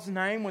God's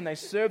name when they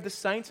served the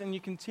saints and you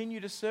continue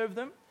to serve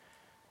them.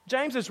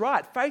 James is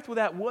right. Faith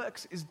without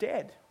works is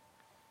dead.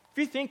 If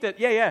you think that,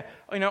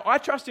 I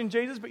trust in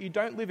Jesus, but you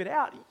don't live it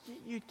out,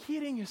 you're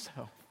kidding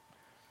yourself.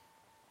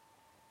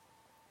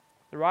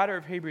 The writer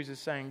of Hebrews is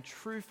saying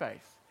true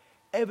faith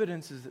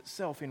evidences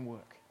itself in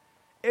work,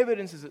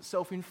 evidences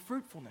itself in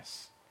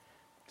fruitfulness.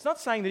 It's not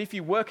saying that if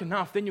you work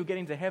enough, then you'll get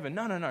into heaven.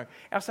 No.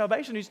 Our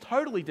salvation is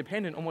totally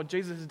dependent on what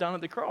Jesus has done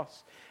at the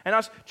cross. And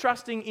us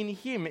trusting in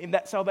him, in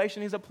that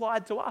salvation is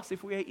applied to us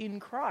if we are in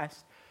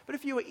Christ. But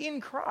if you are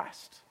in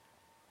Christ,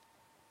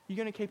 you're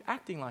going to keep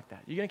acting like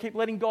that. You're going to keep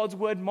letting God's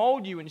word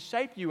mold you and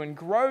shape you and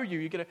grow you.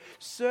 You're going to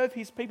serve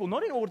his people,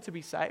 not in order to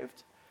be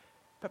saved,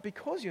 but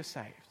because you're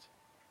saved.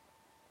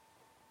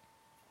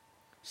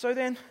 So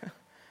then,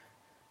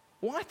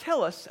 why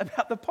tell us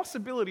about the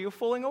possibility of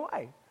falling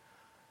away?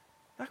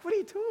 What are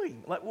you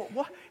doing?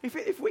 What?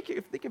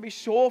 If they can be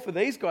sure for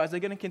these guys, they're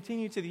going to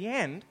continue to the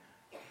end.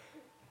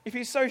 If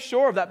he's so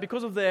sure of that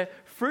because of their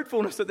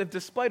fruitfulness that they've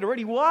displayed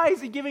already, why is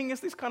he giving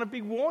us this kind of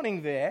big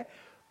warning there?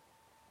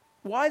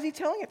 Why is he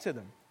telling it to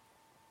them?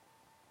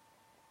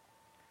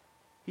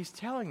 He's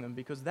telling them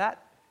because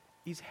that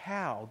is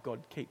how God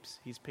keeps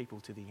his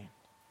people to the end.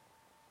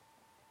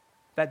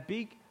 That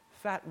big,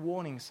 fat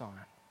warning sign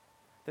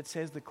that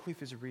says the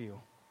cliff is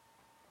real.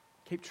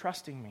 Keep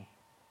trusting me.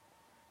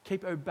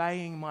 Keep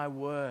obeying my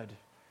word.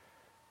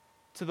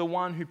 To the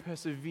one who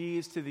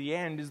perseveres to the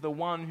end is the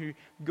one who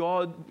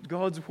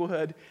God's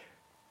word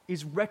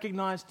is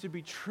recognized to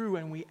be true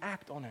and we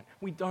act on it.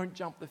 We don't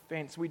jump the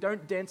fence. We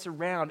don't dance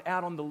around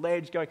out on the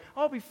ledge going,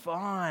 I'll be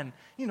fine.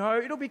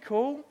 It'll be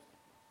cool.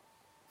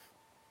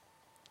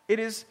 It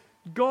is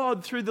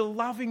God through the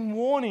loving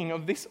warning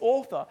of this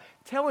author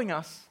telling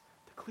us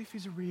the cliff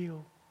is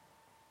real.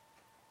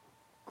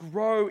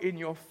 Grow in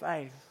your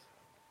faith.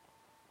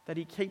 That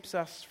he keeps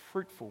us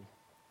fruitful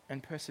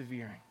and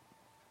persevering.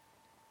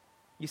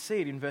 You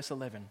see it in verse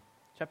 11,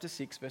 chapter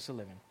 6, verse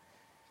 11.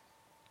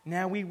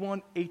 Now we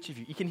want each of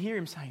you can hear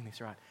him saying this,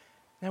 right?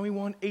 Now we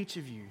want each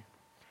of you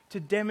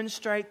to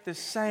demonstrate the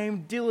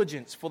same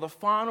diligence for the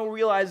final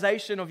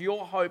realization of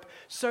your hope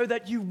so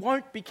that you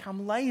won't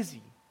become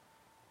lazy,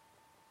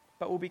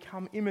 but will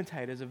become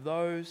imitators of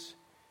those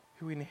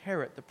who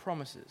inherit the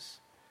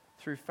promises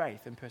through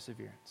faith and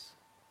perseverance.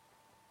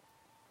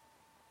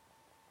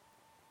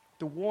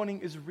 The warning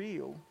is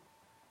real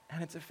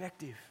and it's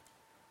effective.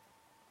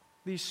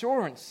 The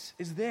assurance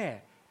is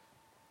there.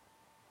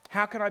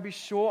 How can I be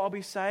sure I'll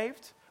be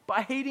saved?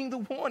 By heeding the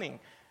warning.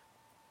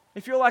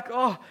 If you're like,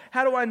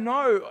 how do I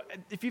know?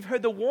 If you've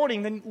heard the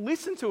warning, then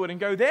listen to it and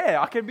go there.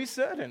 I can be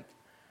certain.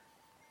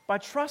 By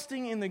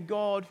trusting in the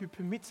God who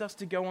permits us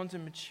to go on to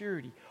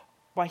maturity.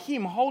 By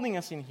him holding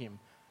us in him.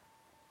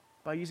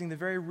 By using the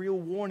very real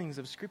warnings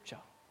of Scripture.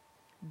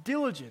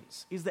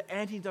 diligence is the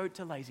antidote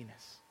to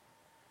laziness.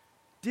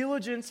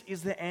 Diligence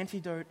is the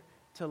antidote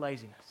to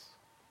laziness.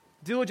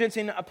 Diligence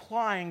in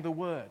applying the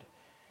word.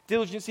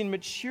 Diligence in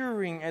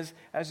maturing as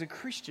a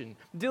Christian.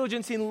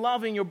 Diligence in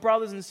loving your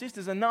brothers and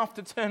sisters enough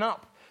to turn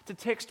up, to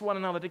text one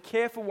another, to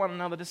care for one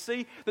another, to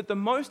see that the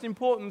most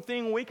important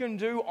thing we can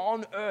do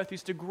on earth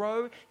is to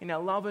grow in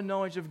our love and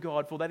knowledge of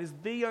God, for that is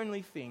the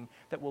only thing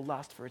that will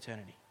last for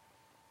eternity.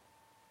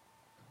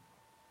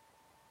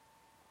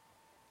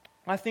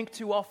 I think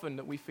too often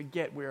that we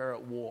forget we are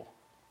at war.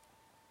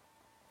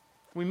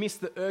 We miss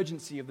the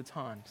urgency of the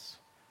times.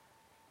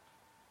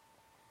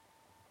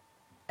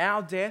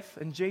 Our death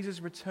and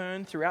Jesus'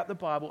 return throughout the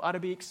Bible are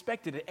to be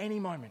expected at any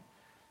moment.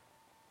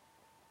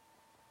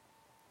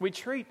 We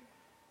treat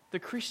the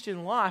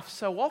Christian life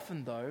so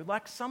often, though,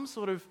 like some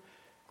sort of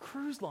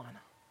cruise liner.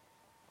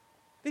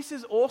 This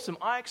is awesome.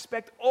 I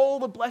expect all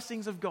the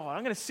blessings of God.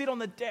 I'm going to sit on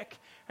the deck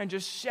and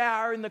just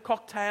shower in the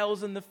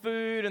cocktails and the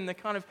food and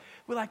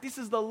we're like, this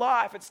is the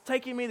life. It's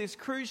taking me this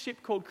cruise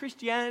ship called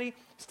Christianity.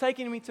 It's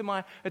taking me to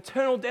my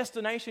eternal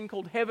destination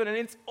called heaven, and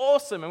it's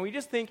awesome. And we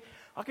just think,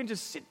 I can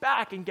just sit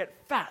back and get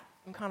fat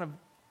and kind of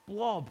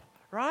blob,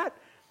 right?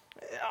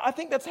 I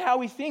think that's how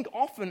we think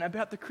often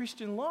about the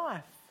Christian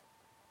life.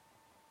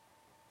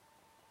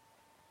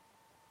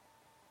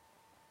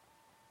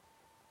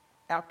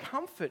 Our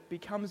comfort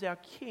becomes our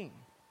king.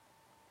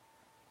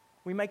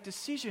 We make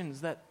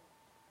decisions that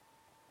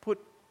put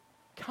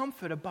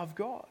comfort above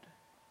God.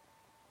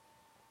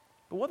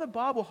 But what the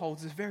Bible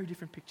holds is a very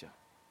different picture.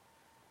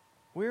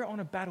 We're on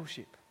a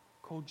battleship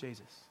called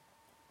Jesus.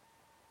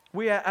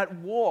 We are at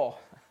war.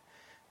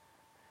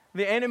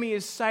 The enemy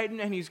is Satan,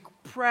 and he's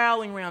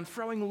prowling around,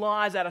 throwing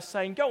lies at us,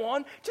 saying, go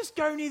on, just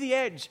go near the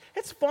edge.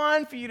 It's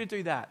fine for you to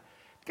do that.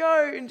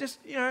 Go and just,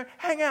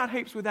 hang out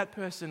heaps with that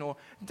person, or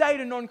date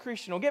a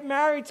non-Christian, or get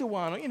married to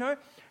one, or,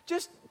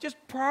 just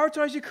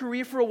prioritize your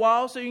career for a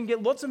while so you can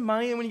get lots of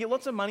money, and when you get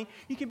lots of money,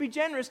 you can be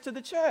generous to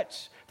the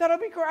church. That'll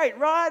be great,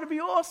 right? It'll be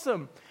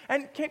awesome.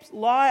 And keeps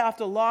lie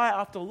after lie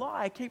after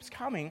lie keeps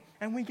coming,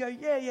 and we go,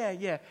 yeah,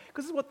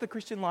 because this is what the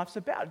Christian life's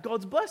about.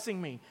 God's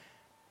blessing me.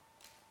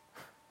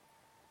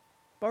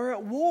 But we're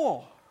at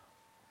war.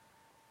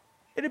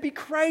 It'd be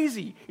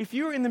crazy if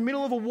you were in the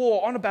middle of a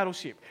war on a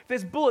battleship.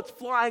 There's bullets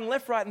flying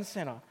left, right, and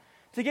center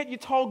to get your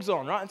togs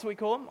on, right? That's what we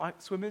call them, like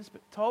swimmers,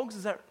 but togs,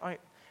 is that right?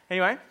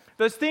 Anyway,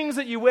 those things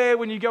that you wear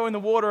when you go in the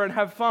water and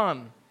have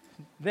fun.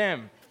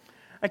 Them.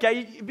 Okay,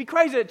 it'd be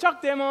crazy to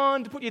chuck them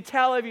on, to put your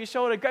towel over your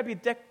shoulder, grab your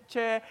deck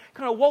chair,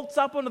 kind of waltz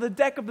up onto the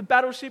deck of the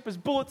battleship as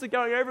bullets are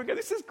going over and go,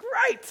 this is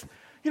great.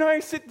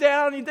 You sit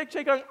down on your deck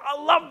chair going,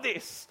 I love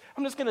this.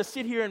 I'm just going to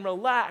sit here and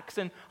relax,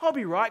 and I'll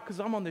be right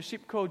because I'm on the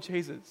ship called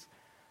Jesus.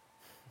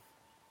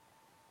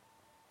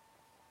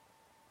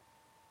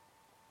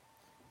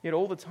 Yet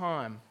all the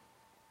time,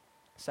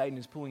 Satan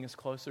is pulling us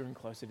closer and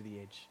closer to the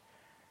edge,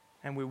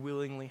 and we're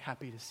willingly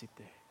happy to sit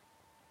there.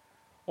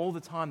 All the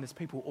time, there's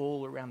people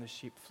all around the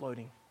ship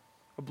floating,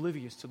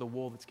 oblivious to the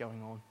war that's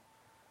going on,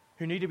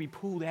 who need to be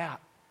pulled out,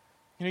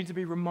 who need to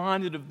be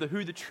reminded of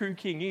who the true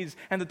king is,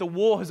 and that the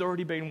war has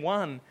already been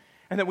won,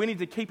 and that we need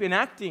to keep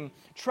enacting,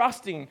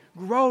 trusting,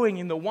 growing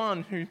in the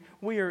one who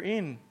we are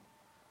in.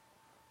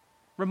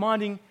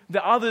 Reminding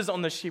the others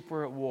on the ship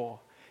we're at war.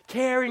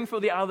 Caring for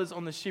the others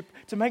on the ship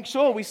to make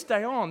sure we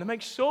stay on, to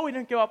make sure we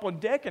don't go up on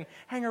deck and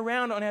hang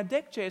around on our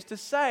deck chairs, to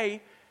say,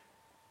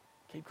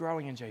 keep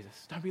growing in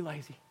Jesus. Don't be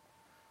lazy.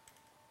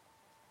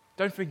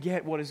 Don't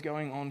forget what is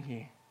going on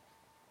here.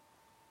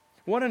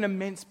 What an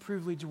immense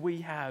privilege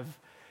we have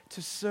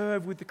to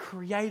serve with the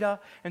creator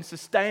and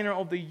sustainer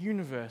of the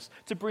universe,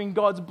 to bring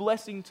God's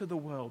blessing to the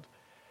world,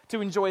 to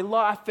enjoy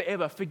life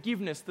forever,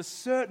 forgiveness, the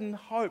certain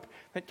hope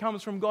that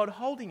comes from God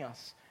holding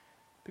us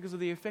because of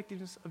the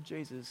effectiveness of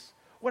Jesus.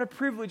 What a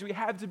privilege we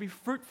have to be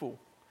fruitful,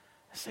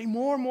 to see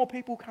more and more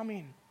people come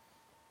in.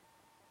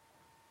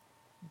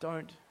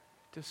 Don't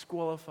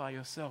disqualify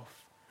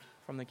yourself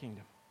from the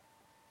kingdom.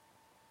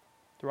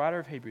 The writer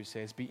of Hebrews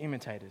says, be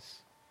imitators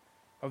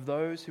of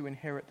those who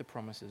inherit the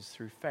promises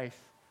through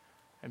faith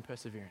and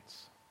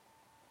perseverance.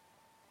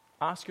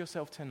 Ask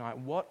yourself tonight,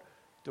 what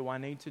do I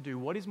need to do?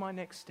 What is my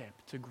next step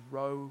to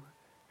grow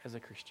as a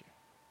Christian?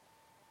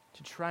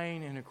 To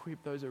train and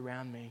equip those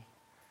around me,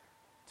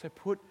 to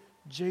put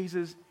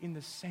Jesus in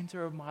the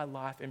center of my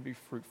life and be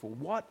fruitful.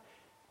 What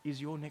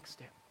is your next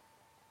step?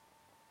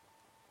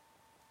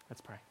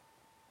 Let's pray.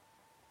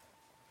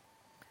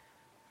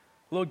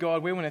 Lord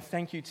God, we want to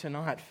thank you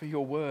tonight for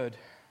your word.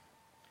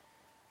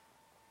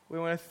 We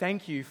want to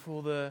thank you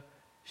for the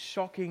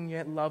shocking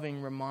yet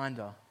loving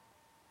reminder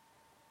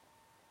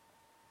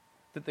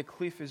that the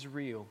cliff is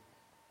real,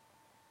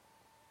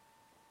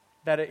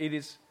 that it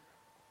is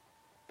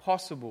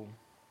possible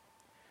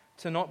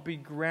to not be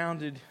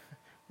grounded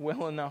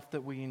well enough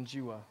that we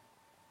endure.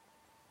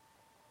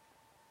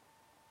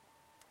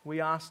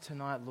 We ask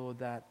tonight, Lord,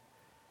 that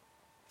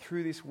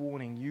through this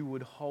warning you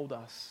would hold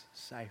us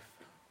safe,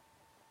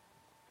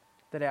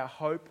 that our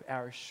hope,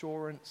 our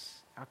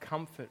assurance, our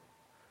comfort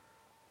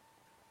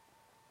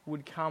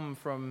would come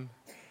from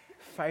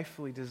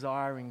faithfully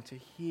desiring to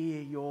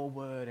hear your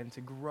word and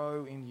to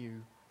grow in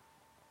you,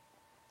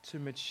 to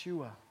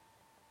mature.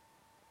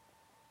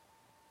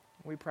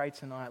 We pray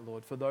tonight,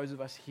 Lord, for those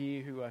of us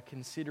here who are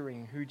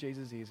considering who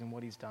Jesus is and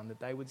what he's done, that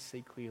they would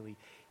see clearly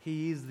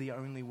he is the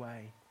only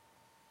way.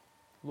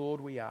 Lord,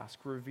 we ask,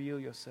 reveal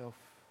yourself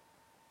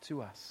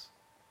to us.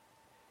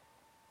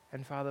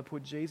 And Father,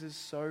 put Jesus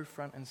so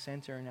front and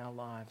center in our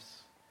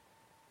lives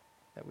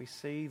that we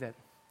see that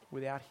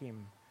without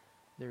him,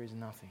 there is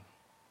nothing.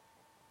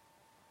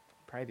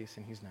 Pray this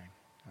in his name.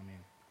 Amen.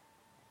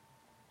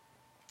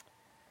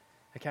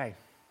 Okay,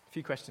 a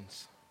few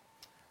questions.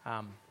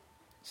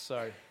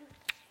 So,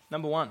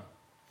 number one,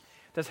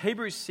 does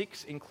Hebrews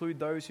 6 include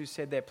those who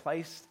said they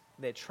placed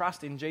their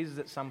trust in Jesus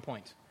at some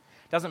point?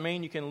 Doesn't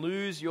mean you can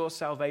lose your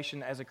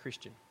salvation as a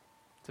Christian.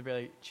 It's a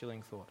very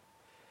chilling thought.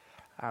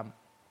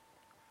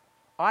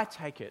 I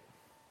take it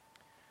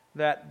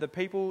that the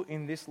people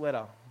in this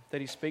letter that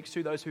he speaks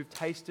to, those who've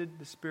tasted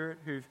the Spirit,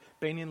 who've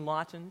been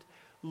enlightened,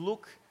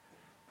 look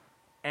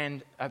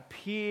and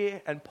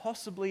appear and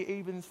possibly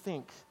even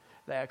think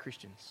they are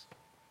Christians.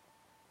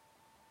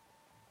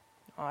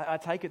 I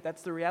take it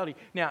that's the reality.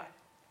 Now,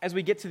 as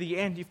we get to the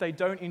end, if they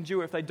don't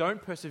endure, if they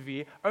don't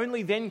persevere,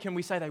 only then can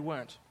we say they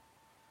weren't.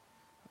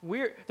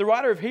 The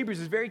writer of Hebrews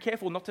is very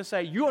careful not to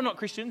say, you are not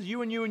Christians,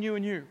 you and you and you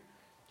and you.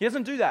 He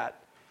doesn't do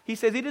that. He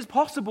says it is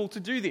possible to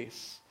do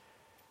this.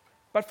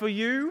 But for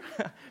you,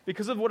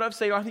 because of what I've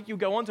said, I think you'll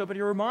go on to it, but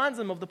he reminds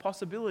them of the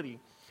possibility.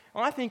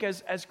 And I think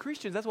as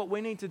Christians, that's what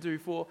we need to do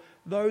for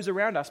those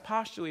around us,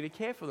 pastorally, to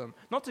care for them.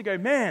 Not to go,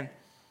 man,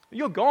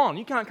 you're gone.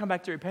 You can't come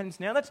back to repentance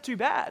now. That's too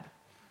bad.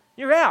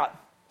 You're out.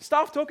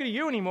 Staff talking to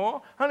you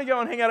anymore. I'm going to go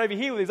and hang out over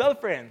here with his other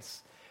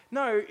friends.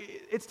 No,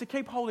 it's to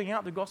keep holding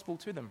out the gospel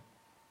to them.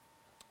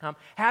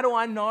 How do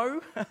I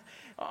know?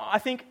 I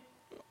think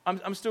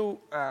I'm still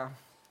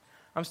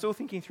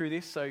thinking through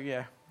this. So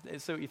yeah,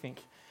 see what you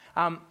think.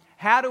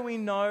 How do we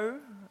know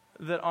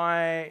that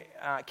I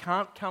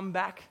can't come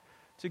back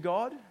to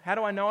God? How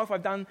do I know if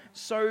I've done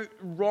so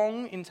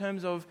wrong in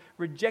terms of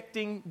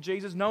rejecting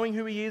Jesus, knowing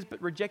who he is,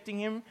 but rejecting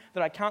him,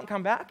 that I can't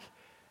come back?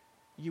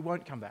 You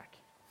won't come back.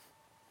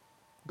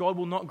 God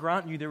will not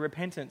grant you the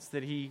repentance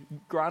that he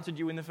granted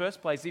you in the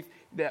first place, if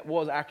that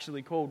was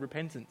actually called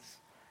repentance.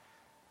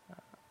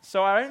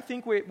 So I don't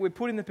think we're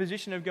put in the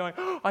position of going,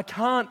 I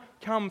can't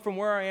come from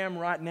where I am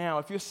right now.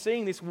 If you're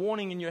seeing this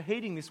warning and you're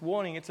heeding this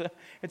warning,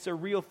 it's a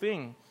real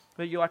thing.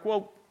 That you're like,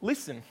 well,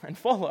 listen and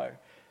follow.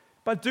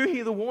 But do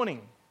hear the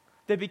warning.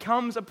 There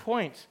becomes a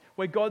point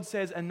where God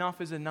says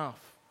enough is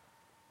enough.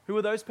 Who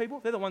are those people?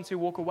 They're the ones who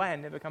walk away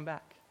and never come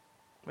back.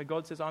 Where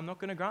God says, I'm not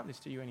going to grant this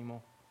to you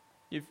anymore.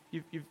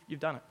 You've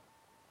done it.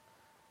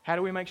 How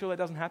do we make sure that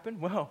doesn't happen?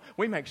 Well,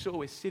 we make sure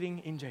we're sitting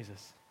in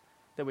Jesus,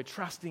 that we're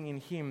trusting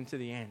in him to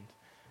the end.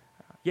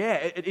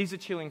 It is a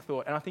chilling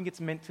thought, and I think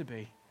it's meant to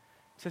be,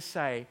 to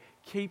say,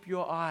 keep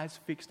your eyes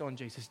fixed on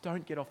Jesus.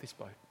 Don't get off this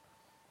boat.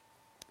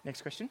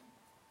 Next question.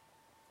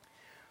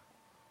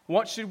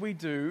 What should we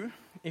do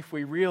if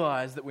we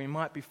realize that we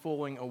might be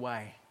falling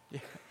away?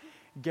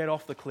 Get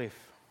off the cliff.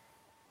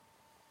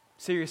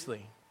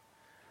 Seriously.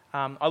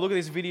 I look at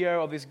this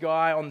video of this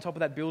guy on top of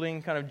that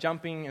building kind of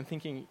jumping and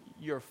thinking,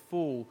 you're a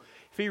fool.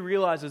 If he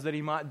realizes that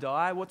he might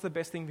die, what's the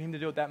best thing for him to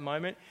do at that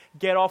moment?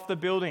 Get off the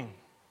building.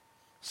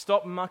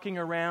 Stop mucking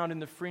around in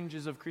the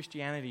fringes of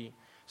Christianity.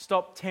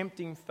 Stop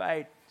tempting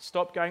fate.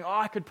 Stop going,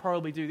 I could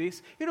probably do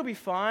this. It'll be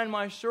fine.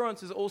 My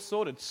assurance is all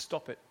sorted.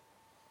 Stop it.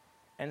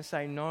 And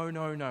say, no,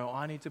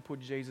 I need to put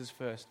Jesus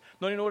first.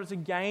 Not in order to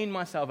gain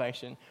my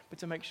salvation, but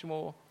to make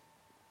sure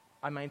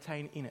I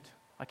maintain in it.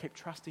 I keep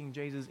trusting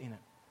Jesus in it.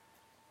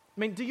 I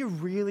mean, do you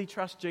really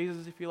trust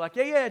Jesus if you're like,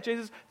 yeah,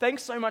 Jesus,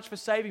 thanks so much for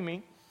saving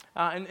me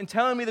and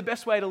telling me the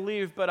best way to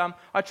live, but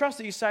I trust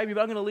that you saved me, but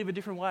I'm going to live a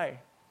different way.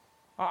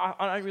 I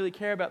don't really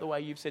care about the way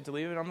you've said to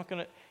live, and I'm not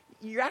going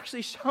to... You're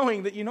actually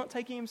showing that you're not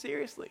taking him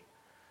seriously.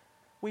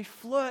 We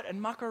flirt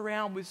and muck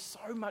around with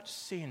so much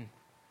sin.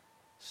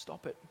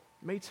 Stop it.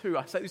 Me too.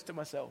 I say this to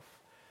myself.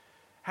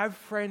 Have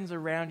friends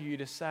around you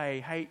to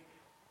say, hey,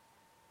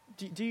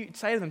 do you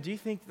say to them, do you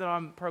think that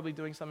I'm probably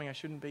doing something I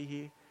shouldn't be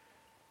here?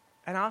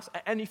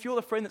 And if you're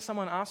the friend that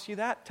someone asks you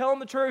that, tell them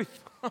the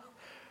truth.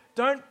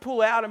 Don't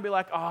pull out and be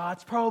like,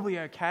 it's probably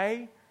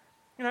okay.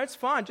 It's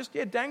fine. Just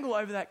dangle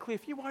over that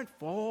cliff. You won't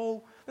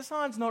fall. The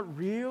sign's not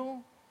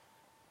real.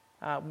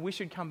 We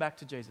should come back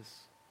to Jesus.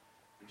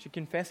 We should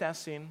confess our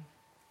sin.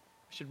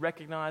 We should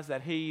recognize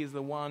that he is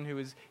the one who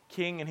is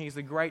king and he's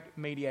the great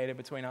mediator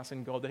between us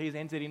and God, that he's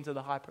entered into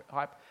the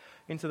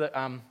into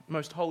the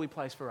most holy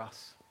place for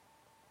us.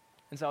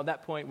 And so at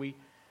that point, we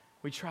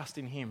trust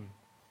in him.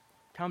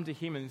 Come to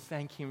him and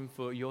thank him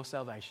for your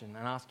salvation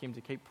and ask him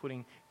to keep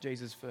putting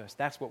Jesus first.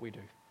 That's what we do.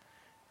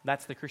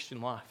 That's the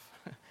Christian life.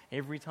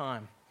 Every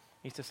time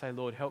is to say,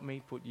 Lord, help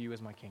me put you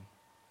as my king.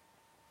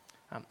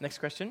 Next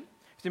question.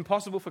 It's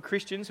impossible for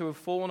Christians who have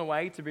fallen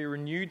away to be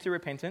renewed to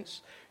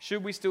repentance.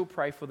 Should we still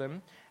pray for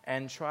them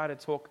and try to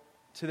talk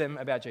to them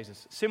about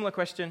Jesus? Similar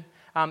question.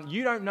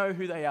 You don't know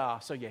who they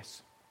are, so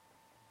yes.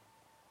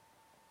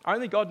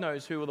 Only God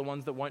knows who are the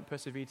ones that won't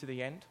persevere to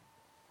the end.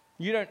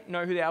 You don't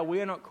know who they are.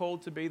 We are not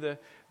called to be the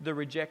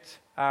reject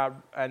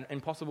and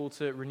impossible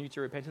to renew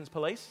to repentance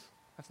police.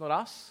 That's not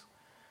us.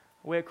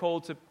 We're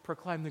called to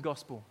proclaim the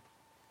gospel.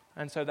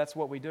 And so that's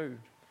what we do.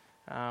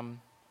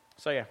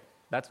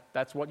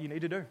 That's what you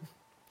need to do.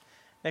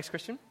 Next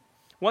question.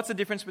 What's the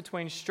difference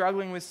between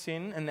struggling with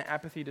sin and the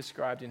apathy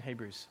described in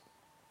Hebrews?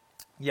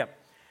 Yep.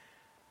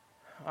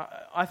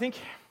 I think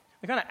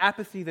the kind of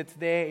apathy that's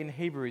there in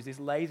Hebrews, this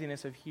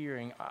laziness of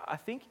hearing, I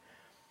think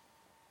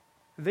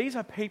these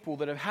are people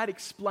that have had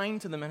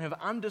explained to them and have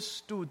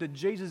understood that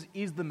Jesus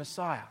is the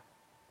Messiah.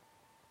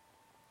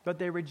 But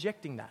they're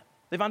rejecting that.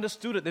 They've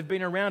understood it. They've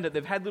been around it.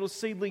 They've had little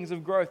seedlings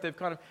of growth. They've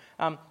kind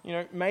of,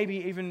 maybe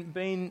even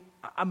been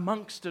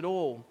amongst it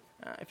all.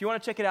 If you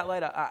want to check it out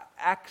later,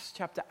 Acts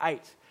chapter 8,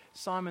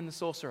 Simon the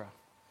sorcerer.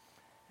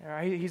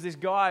 He's this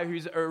guy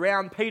who's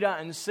around Peter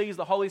and sees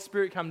the Holy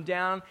Spirit come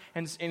down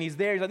and he's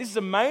there. He's like, this is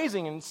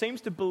amazing, and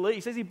seems to believe.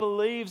 He says he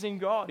believes in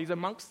God. He's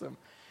amongst them.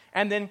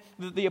 And then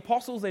the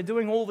apostles, they're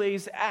doing all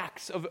these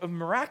acts of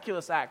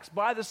miraculous acts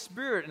by the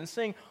Spirit and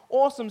seeing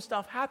awesome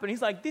stuff happen.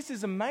 He's like, this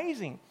is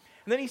amazing.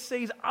 And then he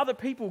sees other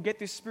people get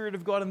this Spirit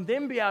of God and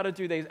then be able to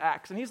do these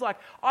acts. And he's like,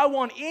 I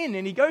want in.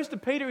 And he goes to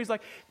Peter. He's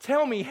like,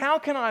 tell me, how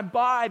can I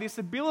buy this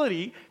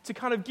ability to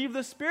kind of give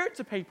the Spirit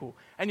to people?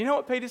 And you know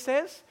what Peter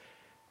says?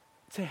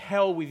 To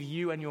hell with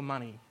you and your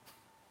money.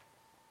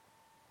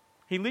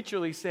 He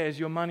literally says,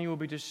 your money will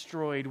be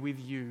destroyed with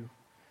you.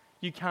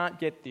 You can't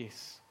get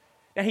this.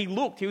 Now he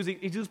looked. He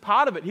was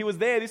part of it. He was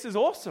there. This is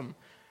awesome.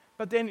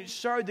 But then it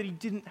showed that he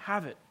didn't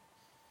have it.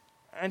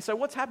 And so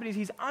what's happened is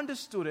he's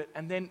understood it,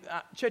 and then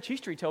church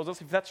history tells us,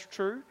 if that's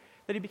true,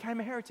 that he became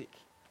a heretic.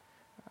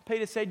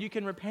 Peter said, you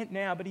can repent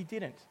now, but he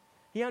didn't.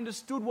 He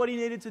understood what he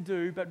needed to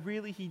do, but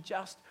really he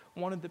just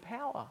wanted the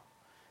power.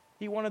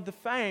 He wanted the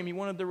fame, he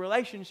wanted the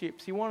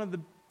relationships, he wanted the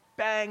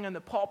bang and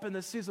the pop and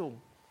the sizzle.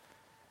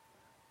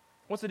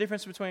 What's the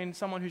difference between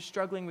someone who's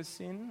struggling with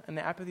sin and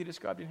the apathy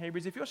described in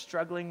Hebrews? If you're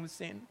struggling with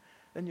sin,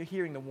 then you're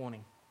hearing the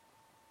warning.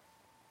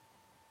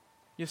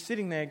 You're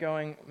sitting there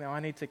going, no, I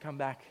need to come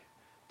back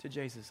to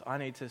Jesus. I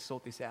need to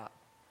sort this out.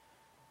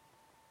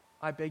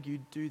 I beg you,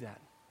 do that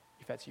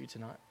if that's you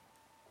tonight.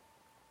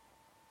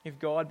 If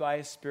God by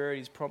His Spirit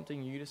is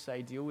prompting you to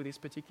say, deal with this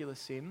particular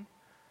sin,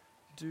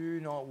 do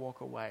not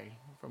walk away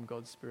from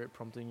God's Spirit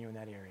prompting you in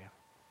that area.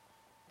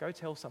 Go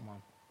tell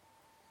someone.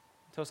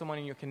 Tell someone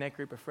in your Connect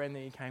group, a friend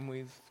that you came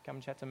with, come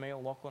chat to me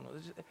or Lachlan.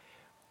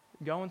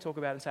 Go and talk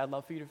about it and say, I'd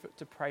love for you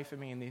to pray for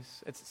me in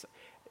this. It's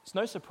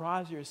no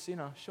surprise you're a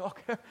sinner.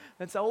 Shock.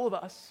 That's all of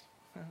us.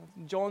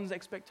 John's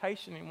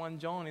expectation in 1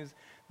 John is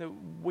that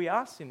we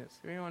are sinners.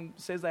 If anyone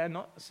says they are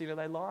not a sinner,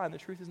 they lie and the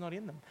truth is not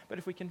in them. But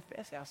if we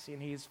confess our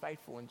sin, He is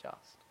faithful and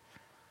just.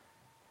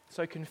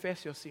 So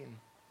confess your sin.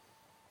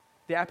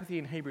 The apathy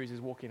in Hebrews is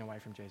walking away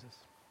from Jesus.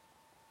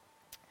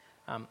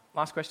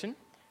 Last question.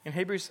 In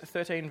Hebrews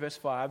 13 verse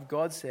 5,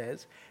 God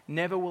says,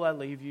 never will I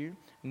leave you,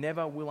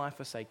 never will I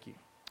forsake you.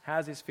 How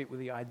does this fit with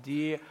the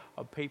idea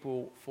of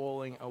people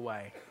falling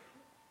away?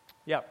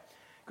 Yep,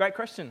 great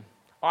question.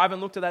 I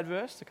haven't looked at that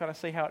verse to kind of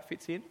see how it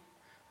fits in.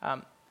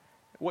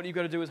 What you've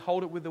got to do is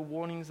hold it with the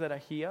warnings that are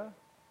here.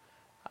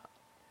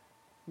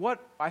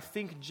 What I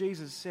think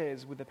Jesus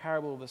says with the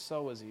parable of the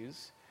sowers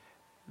is,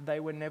 they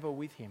were never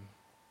with Him.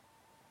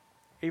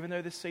 Even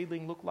though the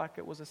seedling looked like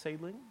it was a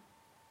seedling,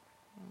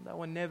 they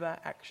were never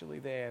actually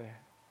there.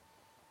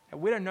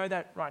 And we don't know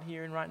that right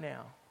here and right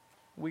now.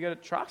 We got to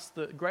trust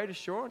the great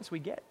assurance we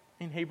get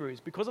in Hebrews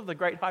because of the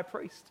great high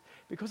priest,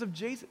 because of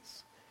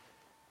Jesus.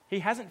 He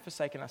hasn't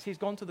forsaken us. He's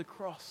gone to the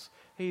cross.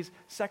 He's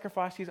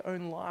sacrificed His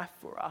own life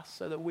for us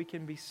so that we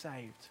can be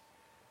saved.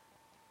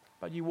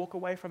 But you walk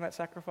away from that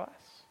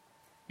sacrifice,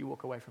 you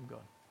walk away from God.